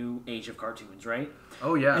of the new age of cartoons, right?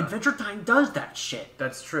 Oh yeah. Adventure Time does that shit.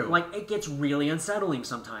 That's true. Like it gets really unsettling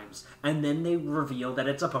sometimes, and then they reveal that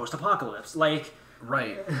it's a post-apocalypse. Like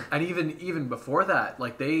right. And even before that,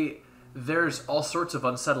 like there's all sorts of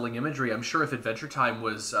unsettling imagery. I'm sure if Adventure Time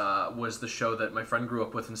was the show that my friend grew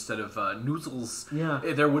up with instead of Noozles,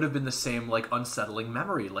 there would have been the same like unsettling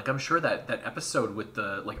memory. Like I'm sure that episode with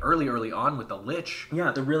the like early on with the Lich.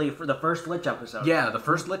 Yeah, the first Lich episode. Yeah, the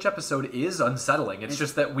first Lich episode is unsettling. It's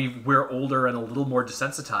just that we're older and a little more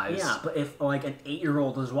desensitized. Yeah, but if like an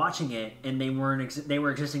 8-year-old was watching it and they were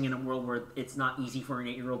existing in a world where it's not easy for an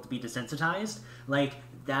 8-year-old to be desensitized, like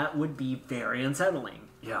that would be very unsettling.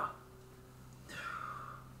 Yeah.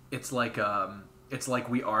 It's like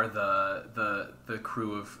we are the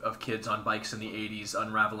crew of kids on bikes in the 80s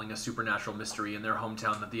unraveling a supernatural mystery in their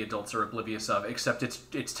hometown that the adults are oblivious of, except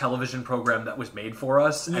it's television program that was made for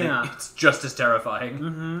us, and it's just as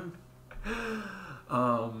terrifying.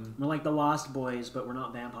 We're like the Lost Boys, but we're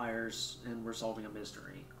not vampires, and we're solving a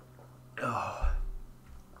mystery. Oh.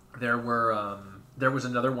 There was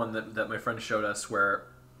another one that my friend showed us where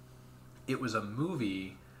it was a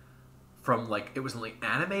movie from like, it was an like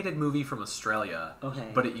animated movie from Australia.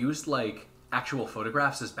 Okay. But it used like actual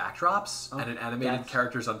photographs as backdrops and it animated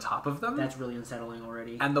characters on top of them. That's really unsettling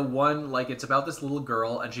already. And the one, like, it's about this little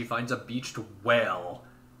girl and she finds a beached whale.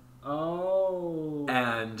 Oh.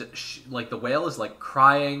 And like the whale is like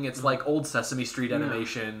crying. It's like old Sesame Street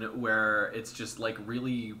animation where it's just like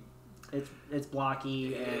really... It's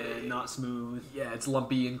blocky and not smooth. Yeah, it's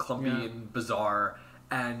lumpy and clumpy and bizarre.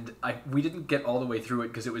 And we didn't get all the way through it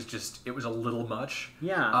because it was a little much.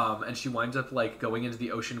 Yeah. And she winds up like going into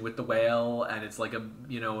the ocean with the whale, and it's like an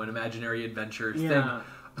imaginary adventure thing.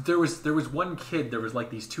 But there was one kid. There was like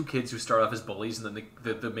these two kids who start off as bullies, and then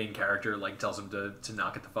the main character like tells them to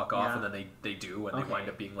knock it the fuck off, and then they do, and they wind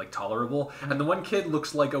up being like tolerable. And the one kid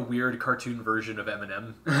looks like a weird cartoon version of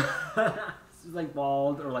Eminem. Like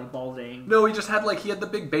bald or like balding. No, he just had he had the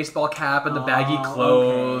big baseball cap and the baggy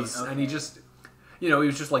clothes, and he just. He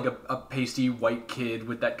was just like a pasty white kid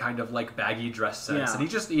with that kind of like baggy dress sense, and he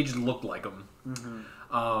just looked like him.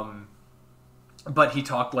 But he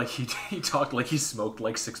talked like he talked like he smoked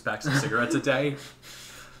like 6 packs of cigarettes a day.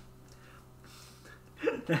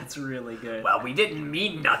 That's really good. Well, we didn't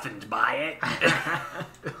mean nothing by it.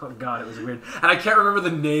 Oh god, it was weird. And I can't remember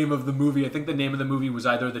the name of the movie. I think the name of the movie was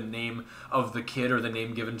either the name of the kid or the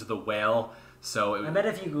name given to the whale. So I bet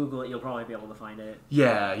if you Google it, you'll probably be able to find it.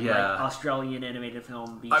 Yeah. Like Australian animated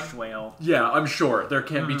film, beached whale. Yeah, I'm sure. There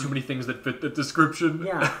can't be too many things that fit the description.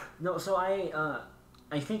 Yeah. No, so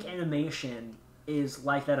I think animation is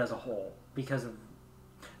like that as a whole, because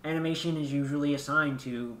animation is usually assigned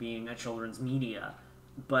to being a children's media,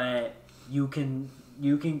 but you can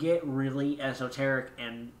get really esoteric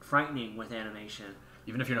and frightening with animation.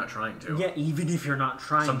 Even if you're not trying to. Yeah, even if you're not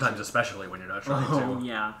trying Sometimes to. especially when you're not trying to. Oh,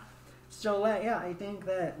 yeah. So, yeah, I think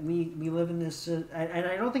that we live in this... and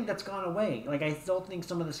I don't think that's gone away. Like, I still think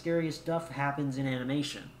some of the scariest stuff happens in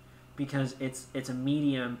animation, because it's a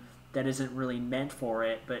medium that isn't really meant for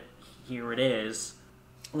it, but here it is.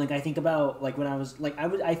 Like, I think about, like, when I was... Like,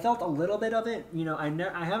 I felt a little bit of it. You know,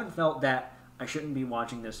 I haven't felt that I shouldn't be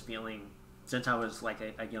watching this feeling since I was, like,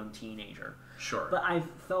 a young teenager. Sure. But I've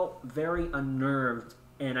felt very unnerved,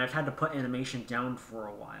 and I've had to put animation down for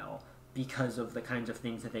a while because of the kinds of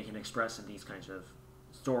things that they can express in these kinds of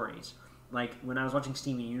stories. Like, when I was watching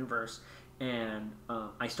Steven Universe, and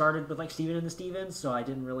I started with, like, Steven and the Stevens, so I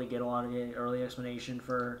didn't really get a lot of the early explanation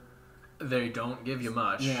for... They don't give you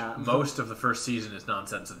much. Yeah. Most of the first season is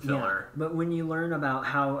nonsense and filler. Yeah. But when you learn about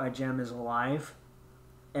how a gem is alive,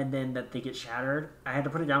 and then that they get shattered, I had to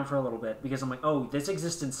put it down for a little bit, because I'm like, oh, this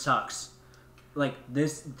existence sucks. Like,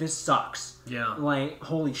 this sucks. Yeah. Like,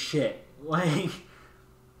 holy shit. Like...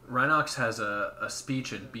 Rhinox has a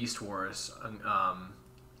speech in Beast Wars,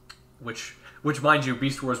 which mind you,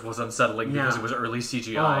 Beast Wars was unsettling because it was early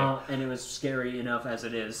CGI. And it was scary enough as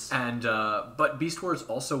it is. And but Beast Wars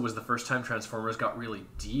also was the first time Transformers got really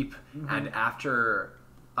deep. And after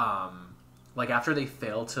they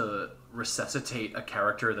fail to resuscitate a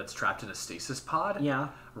character that's trapped in a stasis pod,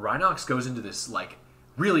 Rhinox goes into this like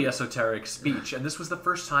really esoteric speech, and this was the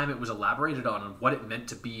first time it was elaborated on what it meant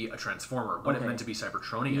to be a Transformer, what it meant to be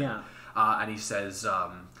Cybertronian. And he says,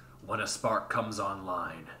 when a spark comes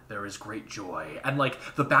online, there is great joy. And like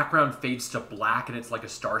the background fades to black, and it's like a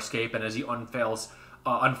starscape, and as he unfurls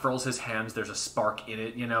his hands, there's a spark in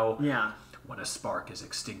it, you know? Yeah. When a spark is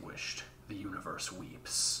extinguished, the universe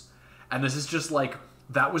weeps. And this is just like...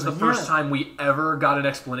 That was the first time we ever got an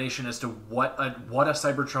explanation as to what a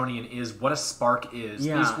Cybertronian is, what a spark is.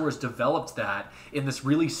 Yeah. Beast Wars developed that in this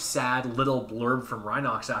really sad little blurb from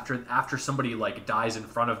Rhinox after somebody like dies in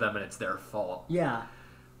front of them and it's their fault. Yeah.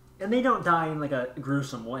 And they don't die in like a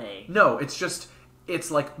gruesome way. No,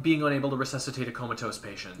 it's like being unable to resuscitate a comatose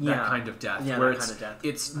patient. That kind of death. Yeah, where that kind of death.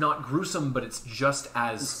 It's not gruesome, but it's just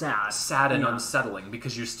as sad and unsettling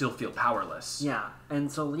because you still feel powerless. Yeah. And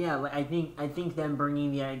so, I think them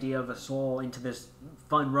bringing the idea of a soul into this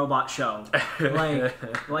fun robot show,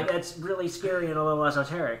 like that's really scary and a little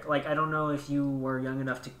esoteric. Like, I don't know if you were young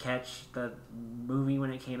enough to catch the movie when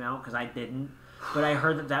it came out, because I didn't. But I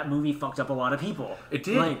heard that movie fucked up a lot of people. It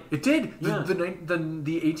did. It did. Yeah. The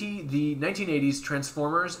 1980s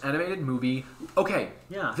Transformers animated movie. Okay.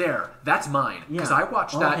 Yeah. There. That's mine. Because I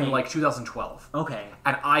watched that in like 2012. Okay.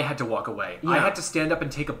 And I had to walk away. Yeah. I had to stand up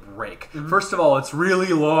and take a break. Mm-hmm. First of all, it's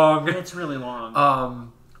really long. It's really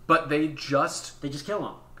long. But they just kill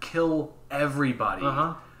them. Kill everybody.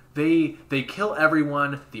 They kill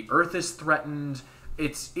everyone. The Earth is threatened.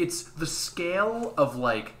 It's the scale of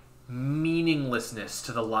like meaninglessness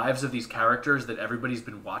to the lives of these characters that everybody's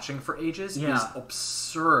been watching for ages is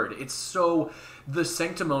absurd. It's so... The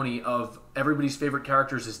sanctimony of everybody's favorite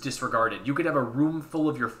characters is disregarded. You could have a room full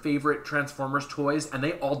of your favorite Transformers toys and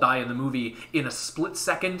they all die in the movie in a split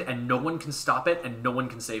second and no one can stop it and no one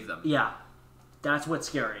can save them. Yeah. That's what's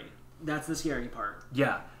scary. That's the scary part.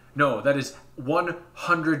 Yeah. No, that is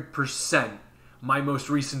 100%. My most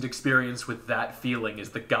recent experience with that feeling is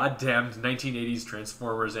the goddamned 1980s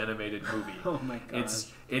Transformers animated movie. Oh my gosh.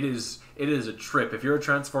 It is a trip. If you're a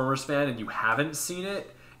Transformers fan and you haven't seen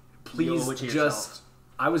it, please just...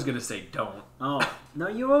 I was going to say don't. Oh, no,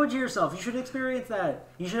 you owe it to yourself. You should experience that.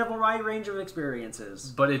 You should have a wide range of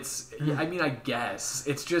experiences. But it's... I mean, I guess.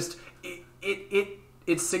 It's just...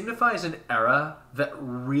 It signifies an era that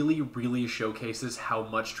really, really showcases how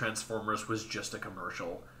much Transformers was just a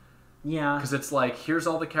commercial. Yeah. Because it's like, here's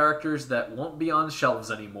all the characters that won't be on shelves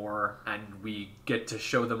anymore, and we get to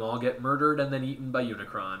show them all get murdered and then eaten by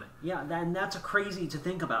Unicron. Yeah, and that's crazy to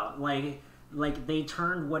think about. Like they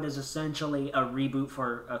turned what is essentially a reboot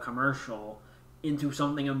for a commercial into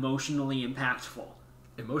something emotionally impactful.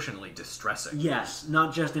 Emotionally distressing. Yes,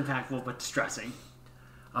 not just impactful, but distressing.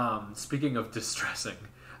 Speaking of distressing,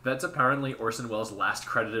 that's apparently Orson Welles' last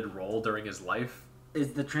credited role during his life.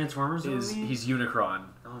 Is the Transformers movie? He's Unicron.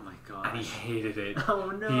 Oh my god. And he hated it. Oh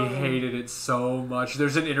no. He hated it so much.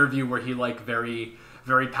 There's an interview where he like very,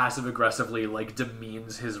 very passive aggressively like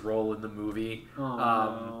demeans his role in the movie. Oh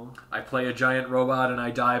no. I play a giant robot and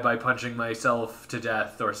I die by punching myself to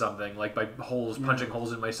death or something, like by punching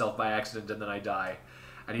holes in myself by accident and then I die.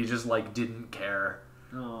 And he just like didn't care.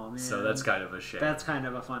 Oh man. So that's kind of a shame. That's kind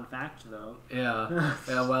of a fun fact though. Yeah.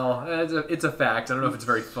 Yeah, well, it's a fact. I don't know if it's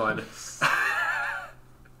very fun.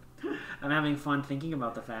 I'm having fun thinking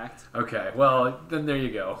about the fact. Okay, well, then there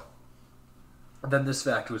you go. Then this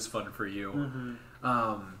fact was fun for you.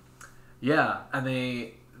 Mm-hmm. Yeah, and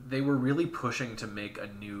they were really pushing to make a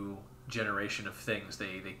new generation of things.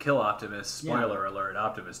 They kill Optimus. Spoiler alert,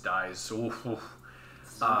 Optimus dies. Oof, oof.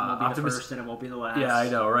 It won't be Optimus, the first and it won't be the last. Yeah, I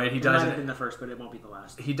know, right? He it dies might have been the first, but it won't be the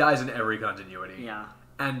last. He dies in every continuity. Yeah.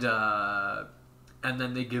 And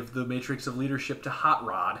then they give the Matrix of Leadership to Hot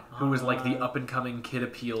Rod, who was like the up-and-coming kid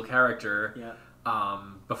appeal character. Yeah.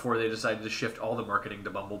 Before they decided to shift all the marketing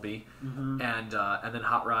to Bumblebee. Mm-hmm. And then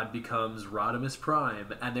Hot Rod becomes Rodimus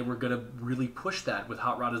Prime. And they were going to really push that with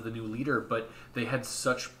Hot Rod as the new leader, but they had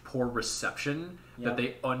such poor reception that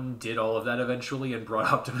they undid all of that eventually and brought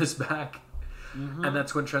Optimus back. Mm-hmm. And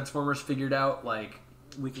that's when Transformers figured out, like...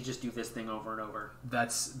 we could just do this thing over and over.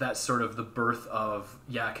 That's sort of the birth of,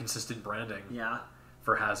 consistent branding. Yeah.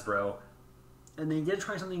 For Hasbro. And they did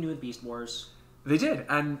try something new with Beast Wars. They did,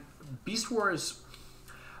 and Beast Wars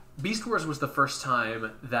was the first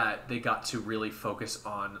time that they got to really focus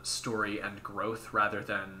on story and growth rather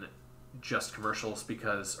than just commercials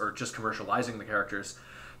or just commercializing the characters,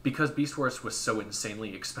 because Beast Wars was so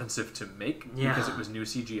insanely expensive to make because it was new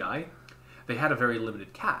CGI. They had a very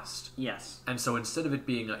limited cast. Yes. And so instead of it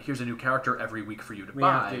being here's a new character every week for you to buy, we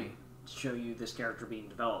have to show you this character being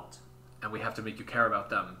developed. And we have to make you care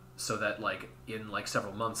about them so that, like, in, like,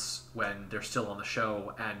 several months when they're still on the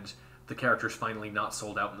show and the character's finally not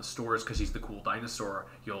sold out in the stores because he's the cool dinosaur,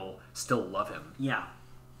 you'll still love him. Yeah.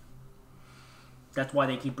 That's why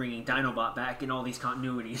they keep bringing Dinobot back in all these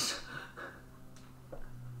continuities.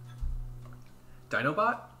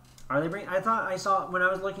 Dinobot? Are they I thought I saw, when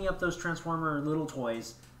I was looking up those Transformer little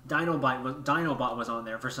toys, Dinobot was on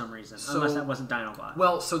there for some reason. So, unless that wasn't Dinobot.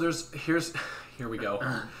 Well, so here we go.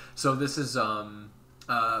 So this is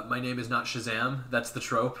My Name Is Not Shazam. That's the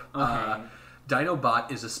trope. Okay.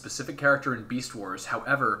 Dinobot is a specific character in Beast Wars.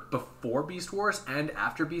 However, before Beast Wars and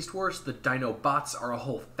after Beast Wars, the Dinobots are a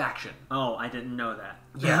whole faction. Oh, I didn't know that.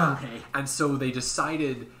 Yeah. Okay. And so they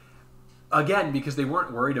decided, again, because they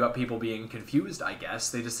weren't worried about people being confused, I guess,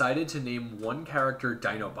 they decided to name one character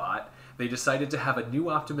Dinobot. They decided to have a new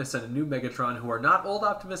Optimus and a new Megatron who are not old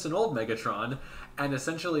Optimus and old Megatron, and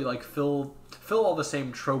essentially like fill all the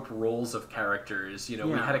same trope roles of characters. You know,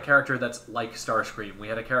 we had a character that's like Starscream. We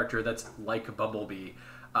had a character that's like Bumblebee.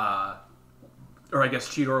 Or I guess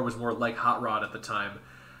Cheetor was more like Hot Rod at the time.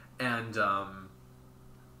 And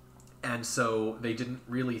so they didn't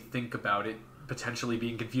really think about it potentially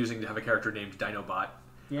being confusing to have a character named Dinobot.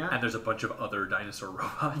 Yeah. And there's a bunch of other dinosaur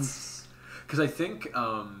robots. Because I think...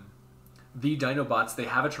 the Dinobots, they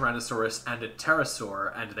have a Tyrannosaurus and a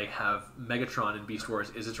Pterosaur, and they have Megatron in Beast Wars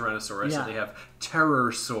is a Tyrannosaurus, and they have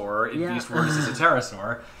Terrorsaur in Beast Wars is a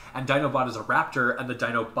Pterosaur, and Dinobot is a raptor, and the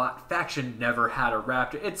Dinobot faction never had a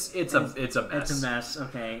raptor. It's a mess. It's a mess,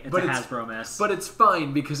 okay. It's a Hasbro mess. But it's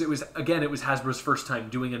fine, because it was Hasbro's first time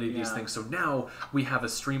doing any of these things, so now we have a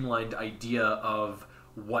streamlined idea of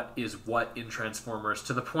what is what in Transformers,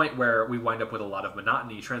 to the point where we wind up with a lot of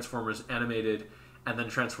monotony. Transformers Animated and then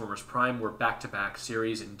Transformers Prime were back-to-back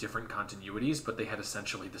series in different continuities, but they had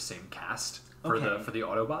essentially the same cast for the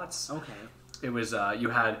Autobots. Okay. It was you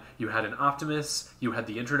had an Optimus, you had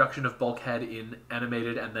the introduction of Bulkhead in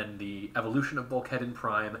Animated, and then the evolution of Bulkhead in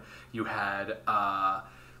Prime. You had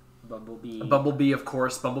Bumblebee, of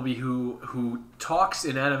course. Bumblebee who talks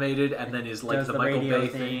in Animated and then is like the Michael Bay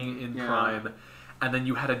thing in Prime. And then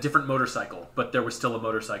you had a different motorcycle, but there was still a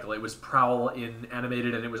motorcycle. It was Prowl in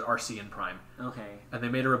Animated, and it was RC in Prime. Okay. And they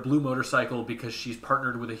made her a blue motorcycle because she's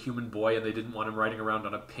partnered with a human boy, and they didn't want him riding around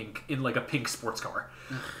on a pink sports car.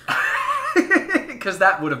 Because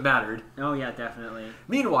that would have mattered. Oh, yeah, definitely.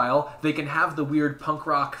 Meanwhile, they can have the weird punk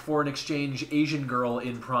rock foreign exchange Asian girl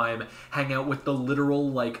in Prime hang out with the literal,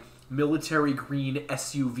 like, military green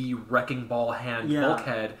SUV wrecking ball hand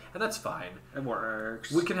Bulkhead, and that's fine. It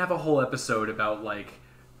works. We can have a whole episode about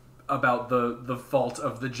the fault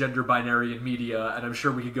of the gender binary in media, and I'm sure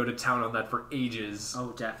we could go to town on that for ages.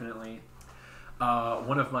 Oh, definitely.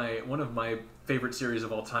 One of my favorite series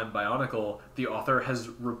of all time, Bionicle, the author has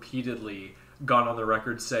repeatedly gone on the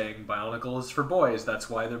record saying Bionicle is for boys. That's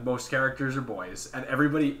why most characters are boys. And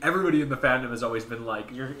everybody in the fandom has always been like,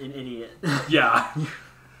 "You're an idiot." Yeah.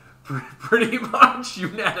 Pretty much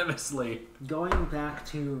unanimously. Going back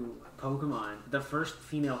to Pokemon, the first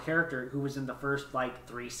female character who was in the first, like,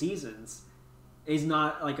 3 seasons is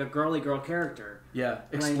not, like, a girly girl character. Yeah,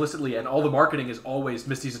 explicitly. And all the marketing is always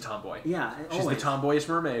Misty's a tomboy. Yeah, She's the tomboyish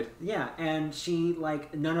mermaid. Yeah, and she,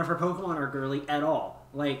 like, none of her Pokemon are girly at all.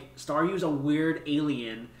 Like, Staryu's a weird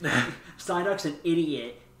alien. Psyduck's an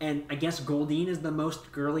idiot. And I guess Goldeen is the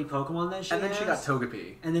most girly Pokemon that she has. And then she got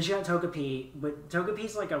Togepi. But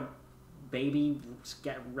Togepi's like a baby,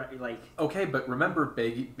 like... Okay, but remember,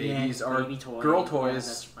 babies are baby toy. girl toys.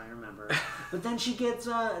 Yeah, that's, I remember. But then she gets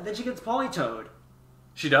Politoed.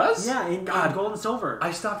 She does? Yeah, in Gold and Silver.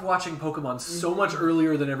 I stopped watching Pokemon so much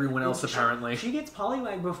earlier than everyone else, apparently. She gets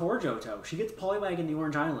Poliwag before Johto. She gets Poliwag in the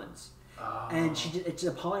Orange Islands. Oh. And it's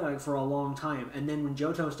a Poliwag for a long time. And then when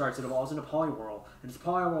Johto starts, it evolves into Poliwhirl. And it's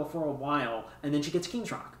Poliwhirl for a while. And then she gets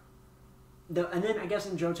Kingdra. And then I guess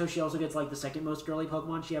in Johto she also gets like the second most girly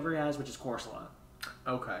Pokemon she ever has, which is Corsola.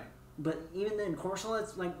 Okay. But even then, Corsola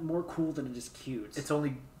is like more cool than it is cute. It's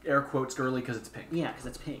only air quotes girly because it's pink. Yeah, because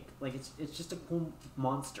it's pink. Like it's just a cool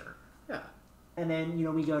monster. Yeah. And then,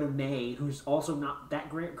 we go to May, who's also not that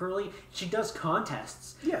great girly. She does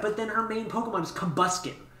contests. Yeah. But then her main Pokemon is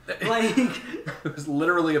Combuskin. Like... It was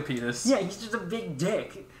literally a penis. Yeah, he's just a big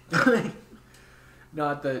dick.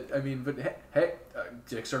 Not that... I mean, but hey,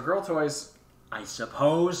 dicks are girl toys. I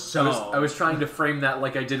suppose so. I was trying to frame that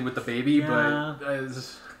like I did with the baby, but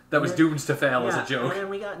that was doomed to fail as a joke. And then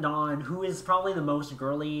we got Dawn, who is probably the most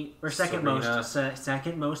girly... Or second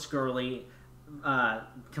most girly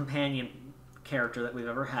companion character that we've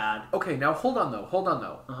ever had. Okay, now hold on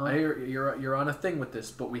though. Uh-huh. You're on a thing with this,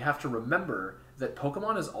 but we have to remember that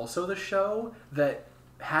Pokemon is also the show that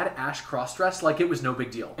had Ash cross-dress like it was no big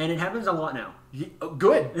deal. And it happens a lot now.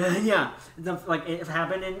 Good. Yeah. It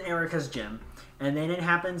happened in Erica's gym, and then it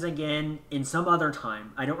happens again in some other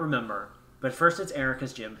time. I don't remember. But first it's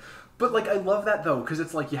Erica's gym. But I love that though, because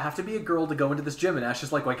it's like you have to be a girl to go into this gym, and Ash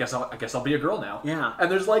is like, well, I guess I'll be a girl now. Yeah. And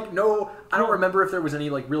there's no, I don't remember if there was any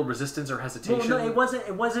real resistance or hesitation. Well, no, it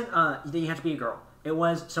wasn't. That you have to be a girl. It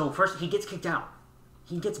was first he gets kicked out.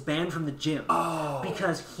 He gets banned from the gym. Oh.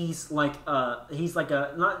 Because he's like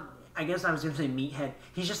a not. I guess I was going to say meathead.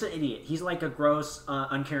 He's just an idiot. He's like a gross,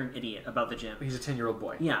 uncaring idiot about the gym. He's a 10-year-old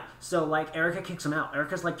boy. Yeah. So, Erica kicks him out.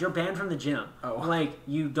 Erica's like, you're banned from the gym. Oh.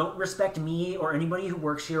 You don't respect me or anybody who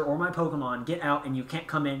works here or my Pokemon. Get out and you can't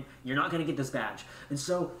come in. You're not going to get this badge. And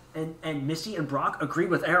so, and Misty and Brock agree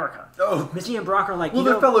with Erica. Oh. Misty and Brock are like, well,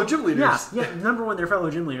 they're fellow gym leaders. Yeah. Number one, they're fellow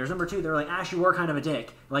gym leaders. Number two, they're like, Ash, you were kind of a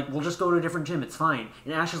dick. We'll just go to a different gym. It's fine.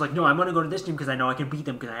 And Ash is like, no, I'm going to go to this gym because I know I can beat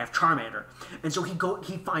them because I have Charmander. And so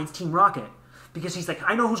he finds Team Rocket. Because he's like,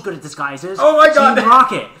 I know who's good at disguises. Oh my god! Team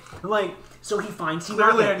Rocket. So he finds Team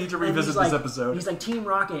Rocket. Clearly I need to revisit this episode. He's like, Team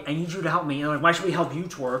Rocket, I need you to help me. And they're like, why should we help you,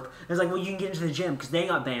 twerp? And it's like, well, you can get into the gym because they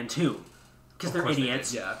got banned too. Because they're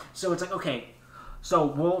idiots. Yeah. So it's like, okay, so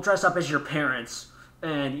we'll dress up as your parents,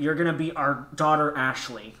 and you're going to be our daughter,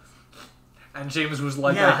 Ashley. And James was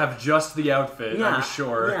like, I have just the outfit, yeah. I'm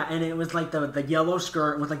sure. Yeah, and it was the yellow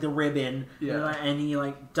skirt with the ribbon. Yeah. And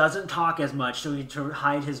he doesn't talk as much so to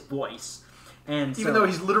hide his voice. And even though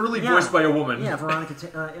he's literally voiced by a woman. Yeah,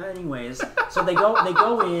 Veronica. Anyways, so they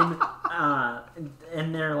go in,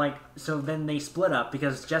 and they're like, so then they split up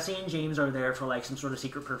because Jessie and James are there for some sort of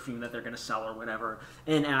secret perfume that they're going to sell or whatever,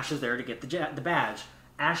 and Ash is there to get the badge.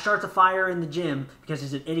 Ash starts a fire in the gym because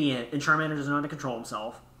he's an idiot, and Charmander doesn't know how to control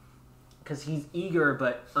himself because he's eager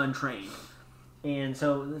but untrained. And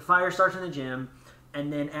so the fire starts in the gym,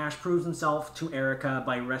 and then Ash proves himself to Erica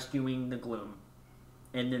by rescuing the Gloom.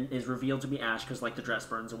 And then is revealed to be Ash because the dress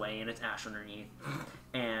burns away and it's Ash underneath,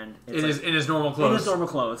 and it's in his normal clothes. In his normal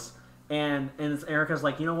clothes, and Erica's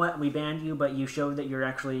like, you know what? We banned you, but you showed that you're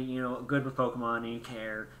actually good with Pokemon and you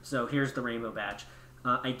care. So here's the rainbow badge.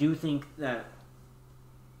 I do think that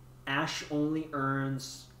Ash only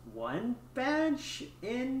earns one badge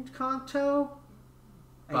in Kanto.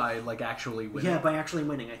 By actually winning. Yeah, by actually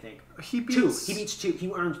winning. I think he beats two.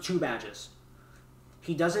 He earns 2 badges.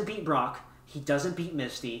 He doesn't beat Brock. He doesn't beat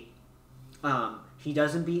Misty. He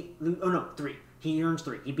doesn't beat... 3. He earns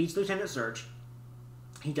 3. He beats Lieutenant Surge.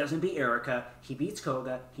 He doesn't beat Erica. He beats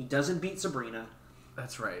Koga. He doesn't beat Sabrina.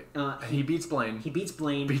 That's right. He beats Blaine. He beats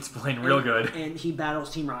Blaine. Beats Blaine real good. And he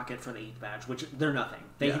battles Team Rocket for the 8th badge, which they're nothing.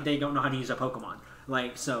 They don't know how to use a Pokemon.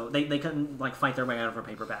 So they couldn't fight their way out of a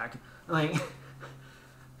paper bag.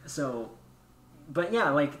 So... But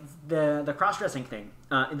yeah, the cross-dressing thing.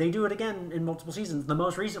 They do it again in multiple seasons. The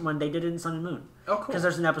most recent one, they did it in Sun and Moon. Oh, cool. Because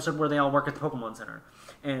there's an episode where they all work at the Pokemon Center.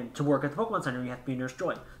 And to work at the Pokemon Center, you have to be Nurse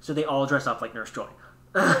Joy. So they all dress up like Nurse Joy.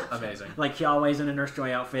 Amazing. Like Kiawe's in a Nurse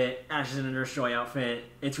Joy outfit, Ash is in a Nurse Joy outfit.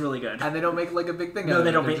 It's really good. And they don't make like a big thing out No, of it.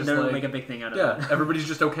 they don't. They don't like, make a big thing out of yeah, it. everybody's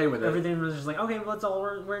just okay with it. Everything was just like, okay, well, let's all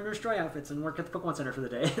wear Nurse Joy outfits and work at the Pokemon Center for the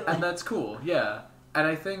day. And that's cool, yeah. And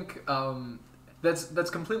I think that's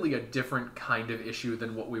completely a different kind of issue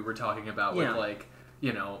than what we were talking about with like,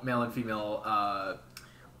 you know, male and female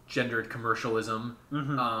gendered commercialism.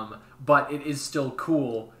 Mm-hmm. But it is still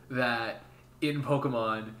cool that in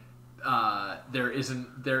Pokemon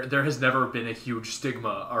there has never been a huge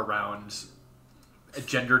stigma around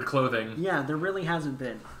gendered clothing. Yeah, there really hasn't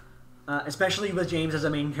been. Especially with James as a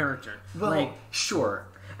main character. Well, like, sure.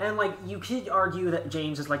 And, like, you could argue that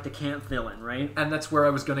James is, like, the camp villain, right? And that's where I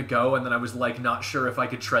was going to go, and then I was, like, not sure if I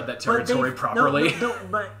could tread that territory properly.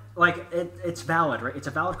 But like, it's valid, right? It's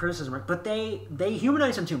a valid criticism, right? But they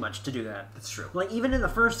humanize him too much to do that. That's true. Like, even in the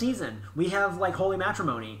first season, we have, like, Holy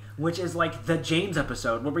Matrimony, which is, like, the James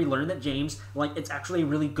episode, where we learn that James, like, it's actually a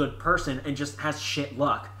really good person and just has shit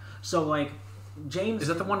luck. So, like, James... Is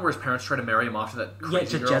that the one where his parents try to marry him off to that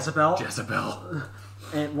crazy girl? Jezebel. Jezebel.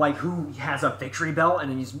 And, like, who has a victory belt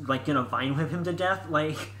and he's, like, gonna vine whip him to death?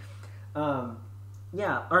 Like,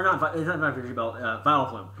 yeah. Or not, it's not victory belt,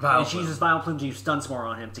 Vileplume. And she uses Vileplume to use Stun-Spore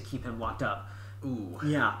on him to keep him locked up. Ooh.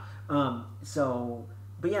 Yeah.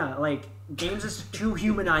 But yeah, like, James is too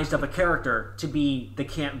humanized of a character to be the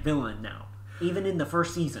camp villain now. Even in the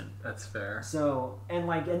first season. That's fair. So, and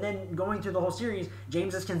then going through the whole series,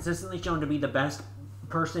 James is consistently shown to be the best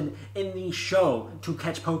person in the show to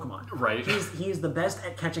catch Pokemon. Right. He is the best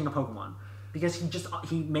at catching a Pokemon. Because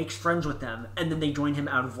he makes friends with them, and then they join him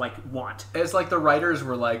out of, like, want. It's like the writers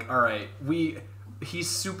were like, alright, he's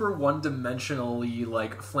super one-dimensionally,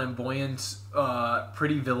 like, flamboyant,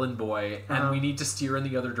 pretty villain boy, and we need to steer in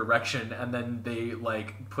the other direction, and then they,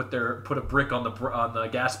 like, put a brick on the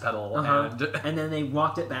gas pedal, and then they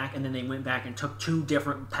walked it back, and then they went back and took two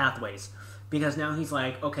different pathways. Because now he's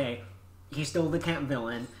like, okay, he's still the camp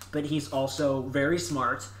villain, but he's also very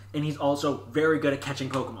smart, and he's also very good at catching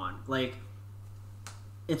Pokemon. Like,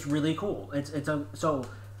 it's really cool. So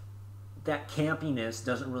that campiness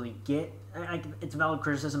doesn't really get... it's valid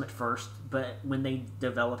criticism at first, but when they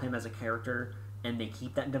develop him as a character and they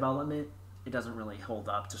keep that development, it doesn't really hold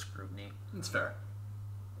up to scrutiny. That's fair.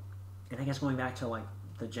 And I guess going back to, like,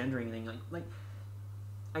 the gendering thing, like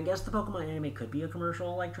I guess the Pokemon anime could be a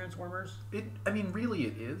commercial like Transformers. Really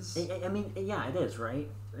it is. Yeah, it is, right?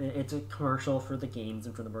 It's a commercial for the games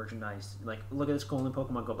and for the merchandise. Like, look at this golden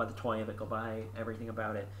Pokemon, go buy the toy of it, go buy everything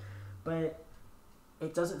about it. But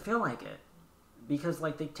it doesn't feel like it. Because,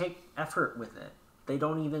 like, they take effort with it. They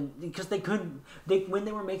don't even... Because when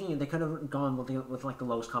they were making it, they could have gone with like, the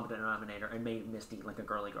lowest common denominator and made Misty, like, a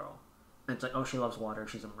girly girl. And it's like, oh, she loves water,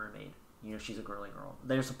 she's a mermaid. You know, she's a girly girl.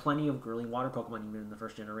 There's plenty of girly water Pokemon even in the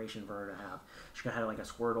first generation for her to have. She could have like a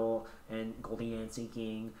Squirtle and Goldeen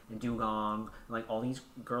Seaking and Dugong, and, like, all these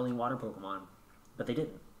girly water Pokemon. But they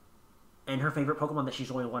didn't. And her favorite Pokemon that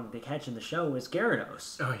she's always wanted to catch in the show is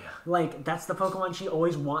Gyarados. Oh yeah. Like, that's the Pokemon she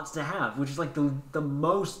always wants to have, which is like the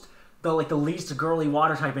least girly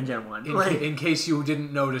water type in Gen 1. In case you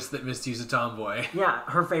didn't notice that Misty's a tomboy. Yeah,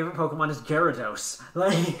 her favorite Pokemon is Gyarados.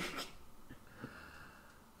 Like...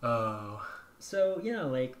 Oh. So, yeah,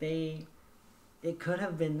 like, it could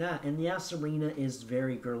have been that. And yeah, Serena is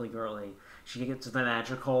very girly. She gets the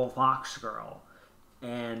magical Fox Girl.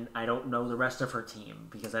 And I don't know the rest of her team,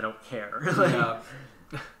 because I don't care. Like, yeah.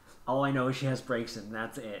 All I know is she has breaks and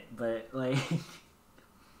that's it. But, like,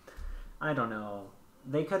 I don't know.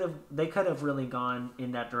 They could have really gone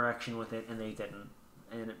in that direction with it, and they didn't.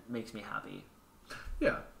 And it makes me happy.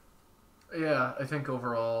 Yeah. Yeah, I think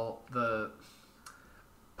overall the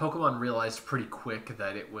Pokemon realized pretty quick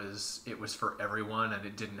that it was for everyone, and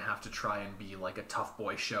it didn't have to try and be like a tough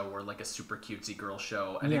boy show or like a super cutesy girl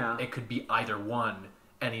show, and it could be either one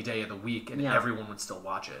any day of the week, and everyone would still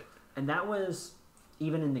watch it. And that was,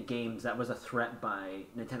 even in the games, that was a threat by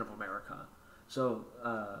Nintendo of America. So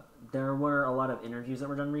there were a lot of interviews that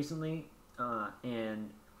were done recently, and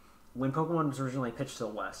when Pokemon was originally pitched to the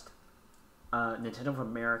West, Nintendo of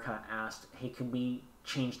America asked, hey, can we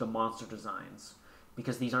change the monster designs?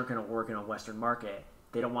 Because these aren't going to work in a Western market.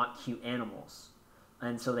 They don't want cute animals.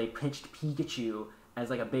 And so they pitched Pikachu as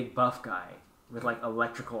like a big buff guy with like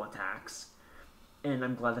electrical attacks. And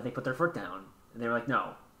I'm glad that they put their foot down. And they were like,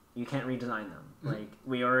 no, you can't redesign them. Mm-hmm. Like,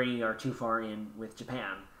 we already are too far in with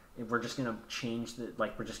Japan. If we're just going to change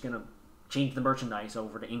the merchandise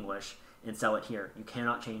over to English and sell it here. You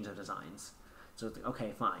cannot change the designs. So it's like,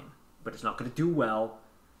 okay, fine. But it's not going to do well.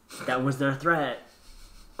 That was their threat.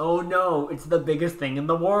 Oh no, it's the biggest thing in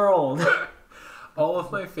the world. All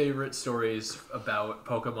of my favorite stories about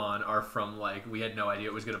Pokemon are from, like, we had no idea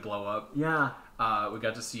it was going to blow up. Yeah. We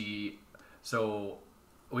got to see... So,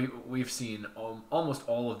 we've seen almost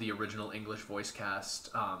all of the original English voice cast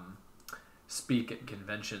speak at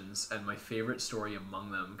conventions, and my favorite story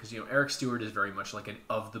among them, because, Eric Stewart is very much like an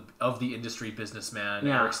of the industry businessman.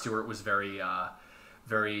 Yeah. Eric Stewart was very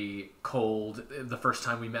cold the first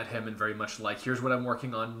time we met him, and very much like, here's what I'm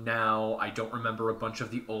working on now. I don't remember a bunch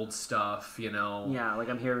of the old stuff, Yeah, like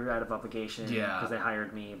I'm here out of obligation because they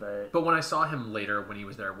hired me, but when I saw him later, when he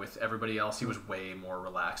was there with everybody else, he was way more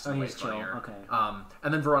relaxed and way funnier. Okay.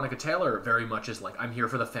 And then Veronica Taylor very much is like, I'm here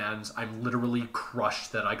for the fans. I'm literally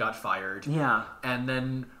crushed that I got fired. Yeah. And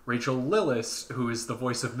then Rachel Lillis, who is the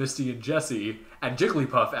voice of Misty and Jessie and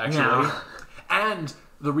Jigglypuff, actually, and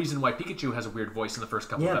the reason why Pikachu has a weird voice in the first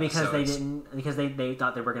couple of episodes. Because they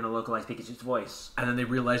thought they were going to localize Pikachu's voice. And then they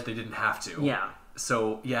realized they didn't have to. Yeah.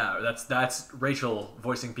 So, yeah, that's Rachel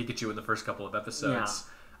voicing Pikachu in the first couple of episodes.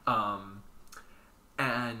 Yeah.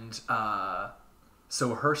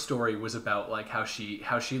 So her story was about, like, how she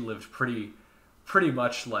lived pretty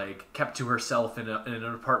much, like, kept to herself in an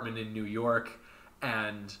apartment in New York,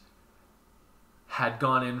 and had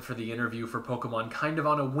gone in for the interview for Pokemon kind of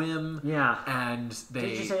on a whim. Yeah. And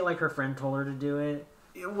Did you say, like, her friend told her to do it?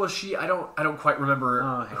 Well, I don't quite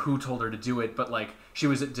remember who told her to do it, but, like, she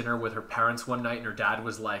was at dinner with her parents one night, and her dad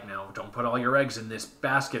was like, "No, don't put all your eggs in this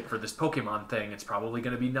basket for this Pokemon thing. It's probably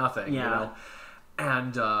going to be nothing." Yeah.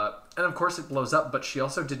 And of course it blows up, but she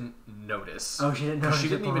also didn't notice. Oh, she didn't notice. She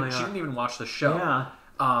didn't even watch the show.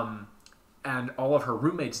 Yeah. And all of her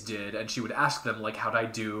roommates did, and she would ask them, like, how'd I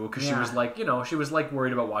do? Because she was like, she was, like,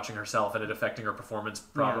 worried about watching herself and it affecting her performance,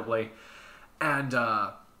 probably.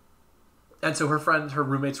 Yeah. And so her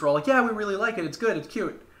roommates were all like, yeah, we really like it. It's good. It's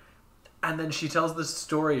cute. And then she tells this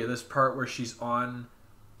story, this part where she's on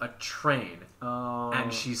a train. Oh.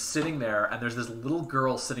 And she's sitting there, and there's this little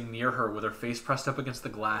girl sitting near her with her face pressed up against the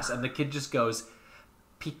glass, and the kid just goes,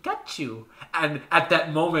 Pikachu. And at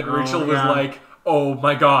that moment, Rachel was like, oh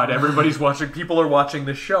my god, everybody's watching, people are watching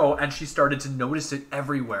the show, and she started to notice it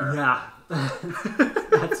everywhere. Yeah.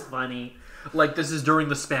 That's funny. Like, this is during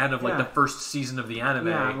the span of, like, the first season of the anime.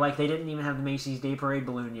 Yeah, like, they didn't even have the Macy's Day Parade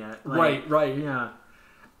balloon yet. Like, right. Yeah.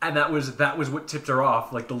 And that was what tipped her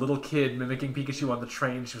off. Like, the little kid mimicking Pikachu on the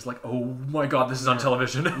train, she was like, oh my god, this is on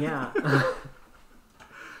television. Yeah.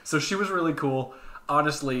 So she was really cool.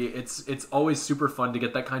 Honestly, it's always super fun to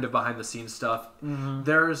get that kind of behind-the-scenes stuff. Mm-hmm.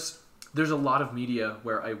 There's a lot of media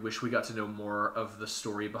where I wish we got to know more of the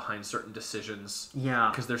story behind certain decisions. Yeah.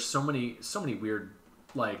 Because there's so many weird,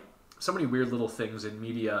 like, so many weird little things in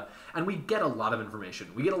media, and we get a lot of information.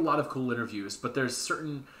 We get a lot of cool interviews, but there's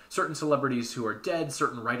certain celebrities who are dead,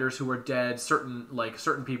 certain writers who are dead, certain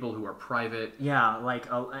people who are private. Yeah, like,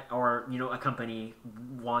 a company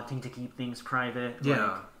wanting to keep things private.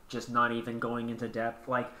 Yeah. Like, just not even going into depth.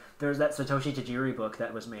 Like, there's that Satoshi Tajiri book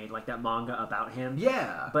that was made, like that manga about him.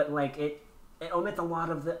 Yeah. But, like, it omits a lot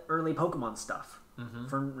of the early Pokemon stuff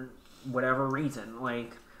for whatever reason.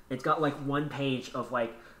 Like, it's got, like, one page of,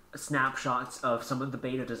 like, snapshots of some of the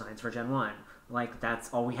beta designs for Gen 1. Like, that's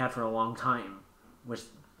all we had for a long time, was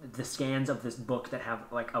the scans of this book that have,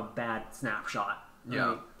 like, a bad snapshot. Yeah.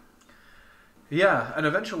 Like, yeah, and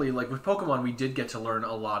eventually, like, with Pokemon, we did get to learn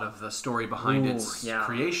a lot of the story behind its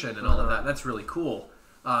creation and all of that, and that's really cool.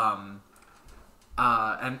 And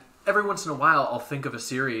every once in a while, I'll think of a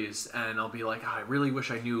series, and I'll be like, I really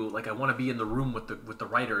wish I knew, like, I want to be in the room with the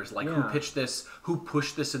writers, like, who pitched this, who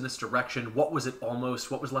pushed this in this direction, what was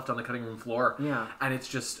left on the cutting room floor. Yeah. And it's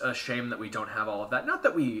just a shame that we don't have all of that. Not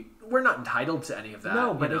that we're not entitled to any of that.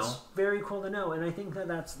 No, but it's very cool to know, and I think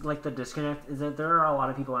that's, like, the disconnect, is that there are a lot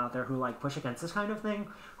of people out there who, like, push against this kind of thing,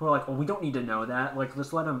 who are like, well, we don't need to know that, like,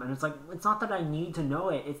 just let them, and it's like, it's not that I need to know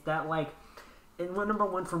it, it's that, like, and number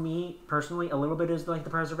one for me personally, a little bit is like the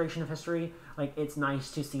preservation of history. Like, it's nice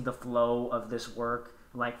to see the flow of this work,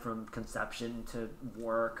 like from conception to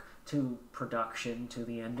work to production to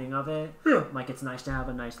the ending of it. Yeah. Like, it's nice to have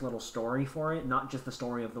a nice little story for it, not just the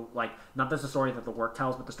story of not just the story that the work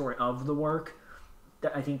tells, but the story of the work.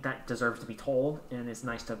 I think that deserves to be told, and it's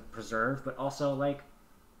nice to preserve. But also, like,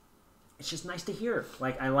 it's just nice to hear.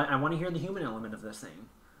 Like, I want to hear the human element of this thing.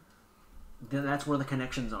 That's where the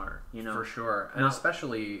connections are, For sure. And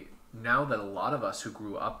especially now that a lot of us who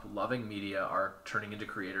grew up loving media are turning into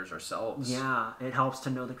creators ourselves. Yeah, it helps to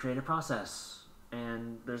know the creative process.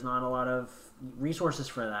 And there's not a lot of resources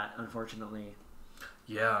for that, unfortunately.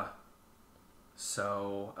 Yeah.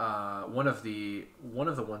 So one of the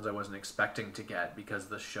ones I wasn't expecting to get because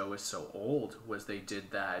the show is so old was they did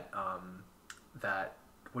that that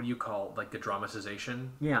what do you call like the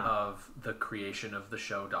dramatization of the creation of the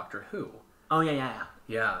show Doctor Who. Oh yeah.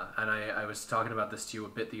 Yeah, and I was talking about this to you a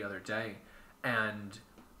bit the other day, and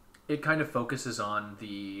it kind of focuses on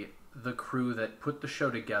the crew that put the show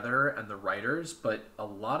together and the writers, but a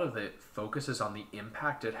lot of it focuses on the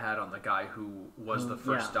impact it had on the guy who was the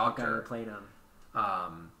first Doctor. The guy who played him.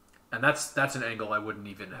 And that's an angle I wouldn't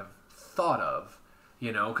even have thought of,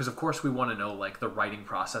 you know, because of course we want to know like the writing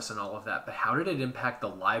process and all of that, but how did it impact the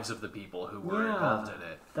lives of the people who were involved in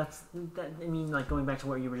it? I mean, like going back to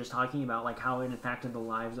what you were just talking about, like how it impacted the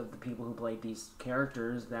lives of the people who played these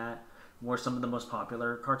characters that were some of the most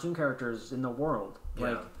popular cartoon characters in the world.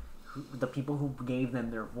 Like the people who gave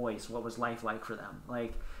them their voice, what was life like for them?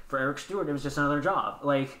 Like for Eric Stewart, it was just another job.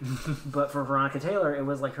 Like, but for Veronica Taylor, it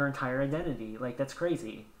was like her entire identity. Like that's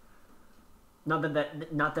crazy. Not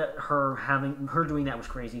that her doing that was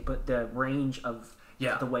crazy, but the range of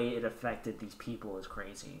the way it affected these people is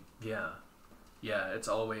crazy. Yeah, it's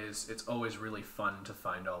always really fun to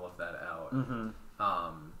find all of that out.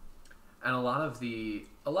 And a lot of the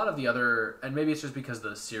other, and maybe it's just because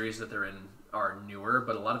the series that they're in are newer,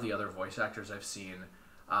 but a lot of the other voice actors I've seen,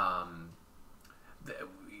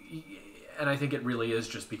 and I think it really is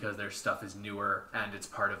just because their stuff is newer and it's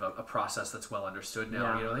part of a process that's well understood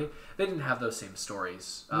now. You know, they didn't have those same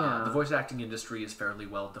stories. The voice acting industry is fairly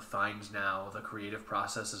well defined now. The creative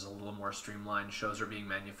process is a little more streamlined. Shows are being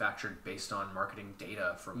manufactured based on marketing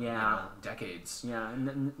data from decades. Yeah,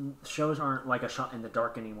 and shows aren't like a shot in the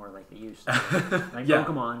dark anymore like they used to. Like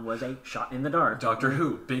Pokemon was a shot in the dark. Doctor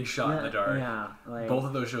Who, big shot in the dark. Yeah, like, both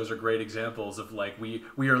of those shows are great examples of like we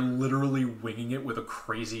are literally winging it with a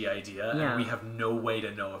crazy idea. And we have no way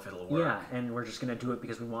to know if it'll work. Yeah, and we're just going to do it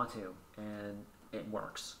because we want to. And it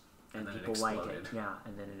works. And people like it. Yeah,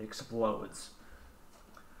 and then it explodes.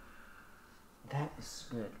 That is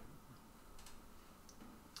good.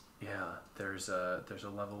 Yeah, there's a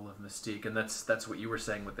level of mystique. And that's what you were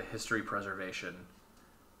saying with the history preservation.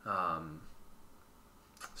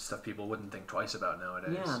 Stuff people wouldn't think twice about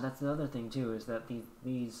nowadays. Yeah, that's the other thing, too, is that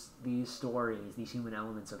these stories, these human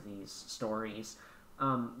elements of these stories...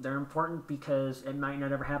 they're important because it might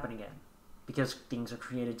not ever happen again. Because things are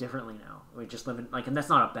created differently now. We just live in, and that's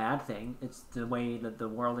not a bad thing. It's the way that the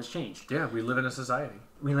world has changed. Yeah, we live in a society.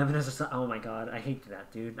 Oh my god, I hate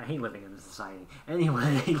that, dude. I hate living in a society.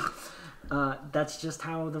 Anyway, that's just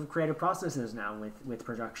how the creative process is now with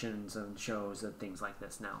productions and shows and things like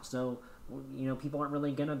this now. So, you know, people aren't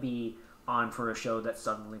really going to be on for a show that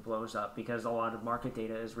suddenly blows up because a lot of market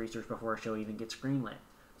data is researched before a show even gets greenlit.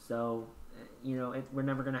 So... you know, we're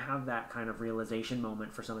never going to have that kind of realization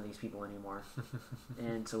moment for some of these people anymore.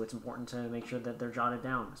 And so it's important to make sure that they're jotted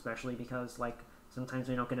down, especially because, like, sometimes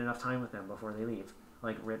we don't get enough time with them before they leave.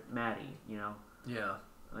 Like, Rip Maddie, you know? Yeah.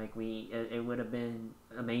 Like, it would have been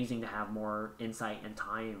amazing to have more insight and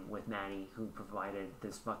time with Maddie, who provided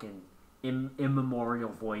this fucking immemorial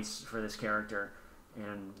voice for this character.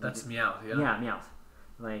 And that's Meowth, yeah? Yeah, Meowth.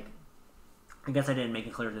 Like... I guess I didn't make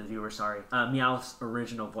it clear to the viewer, sorry. Meowth's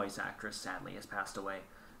original voice actress, sadly, has passed away.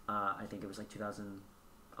 I think it was like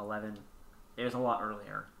 2011. It was a lot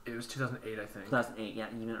earlier. It was 2008, I think. 2008, yeah,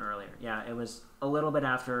 even earlier. Yeah, it was a little bit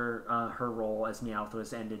after her role as Meowth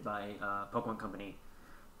was ended by Pokemon Company.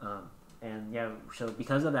 And yeah, so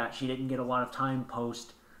because of that, she didn't get a lot of time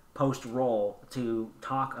post-role to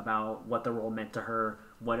talk about what the role meant to her,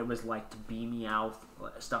 what it was like to be Meowth,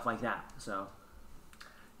 stuff like that, so...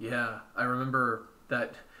 Yeah, I remember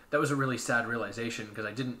that was a really sad realization because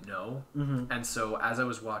I didn't know. Mm-hmm. And so as I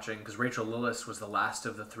was watching, because Rachel Lillis was the last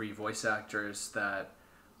of the 3 voice actors that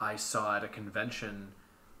I saw at a convention.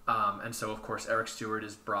 And so, of course, Eric Stewart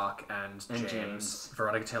is Brock and James.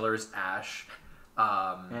 Veronica Taylor is Ash.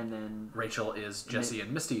 And then Rachel is Jessie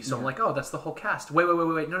and Misty. So I'm like, oh, that's the whole cast. Wait.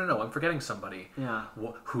 No, I'm forgetting somebody. Yeah.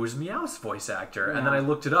 Who's Meowth's voice actor? Yeah. And then I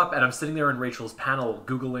looked it up, and I'm sitting there in Rachel's panel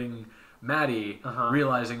Googling... Maddie,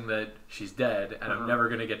 realizing that she's dead and I'm never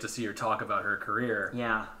going to get to see her talk about her career.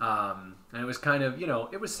 Yeah. And it was kind of, you know,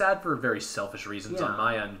 it was sad for very selfish reasons on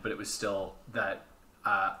my end, but it was still that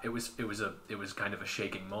it was kind of a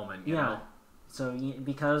shaking moment, you know? So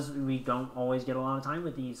because we don't always get a lot of time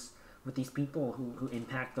with these people who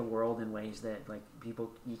impact the world in ways that like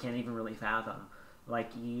people you can't even really fathom.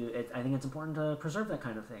 Like I think it's important to preserve that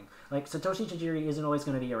kind of thing. Like Satoshi Tajiri isn't always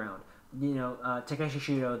going to be around. You know, Takeshi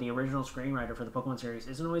Shudo, the original screenwriter for the Pokemon series,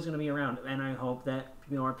 isn't always going to be around, and I hope that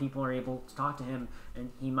more people are able to talk to him,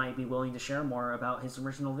 and he might be willing to share more about his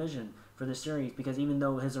original vision for this series, because even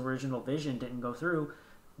though his original vision didn't go through,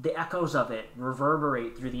 the echoes of it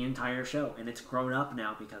reverberate through the entire show, and it's grown up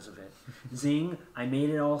now because of it. Zing, I made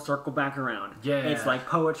it all circle back around. Yeah. It's like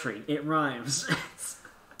poetry. It rhymes.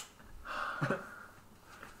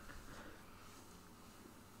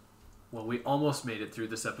 Well, we almost made it through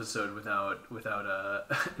this episode without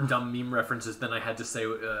dumb meme references. Then I had to say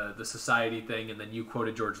the society thing, and then you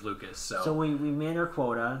quoted George Lucas. So we made our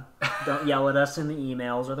quota. Don't yell at us in the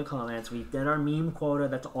emails or the comments. We did our meme quota.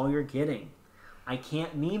 That's all you're getting. I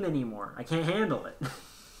can't meme anymore. I can't handle it.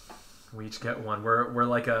 We each get one. We're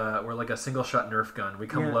like a single shot Nerf gun. We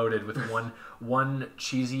come loaded with one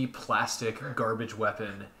cheesy plastic garbage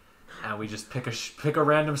weapon. And we just pick a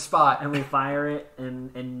random spot, and we fire it.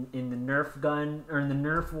 And in the Nerf gun, or in the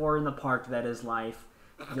Nerf war in the park that is life,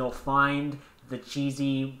 you'll find the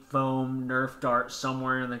cheesy foam Nerf dart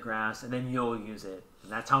somewhere in the grass, and then you'll use it.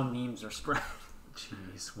 And that's how memes are spread.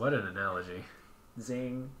 Jeez, what an analogy!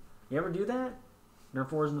 Zing! You ever do that?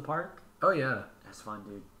 Nerf wars in the park? Oh yeah, that's fun,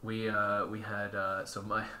 dude. We had so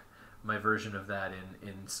my version of that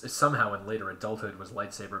in somehow in later adulthood was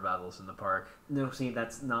lightsaber battles in the park. No, see,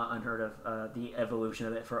 that's not unheard of. The evolution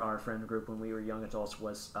of it for our friend group when we were young adults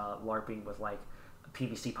was LARPing with like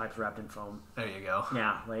PVC pipes wrapped in foam. There you go.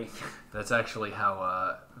 Yeah, like that's actually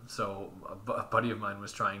how. So a buddy of mine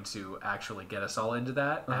was trying to actually get us all into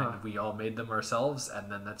that, and we all made them ourselves,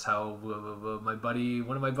 and then that's how one of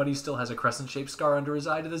my buddies still has a crescent-shaped scar under his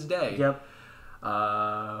eye to this day. Yep.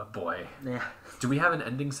 Boy. Yeah. Do we have an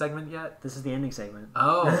ending segment yet? This is the ending segment.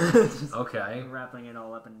 Oh, okay. Wrapping it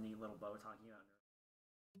all up in a neat little bow, talking about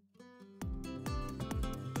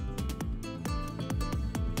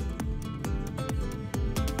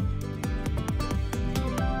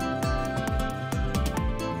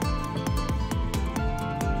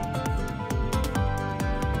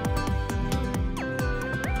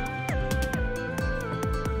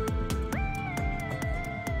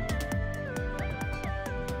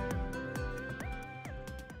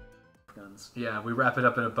Yeah, we wrap it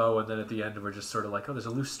up in a bow, and then at the end we're just sort of like, oh, there's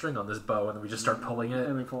a loose string on this bow, and then we just start pulling it.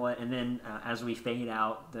 And we pull it, and then as we fade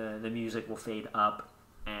out, the music will fade up,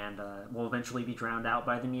 and will eventually be drowned out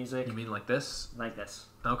by the music. You mean like this? Like this.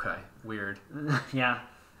 Okay, weird. Yeah.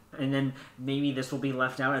 And then maybe this will be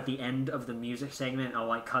left out at the end of the music segment. I'll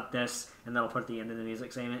like cut this, and then I'll put it at the end of the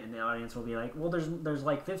music segment, and the audience will be like, well, there's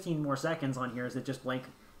like 15 more seconds on here. Is it just blank?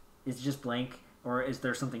 Is it just blank? Or is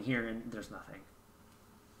there something here? And there's nothing.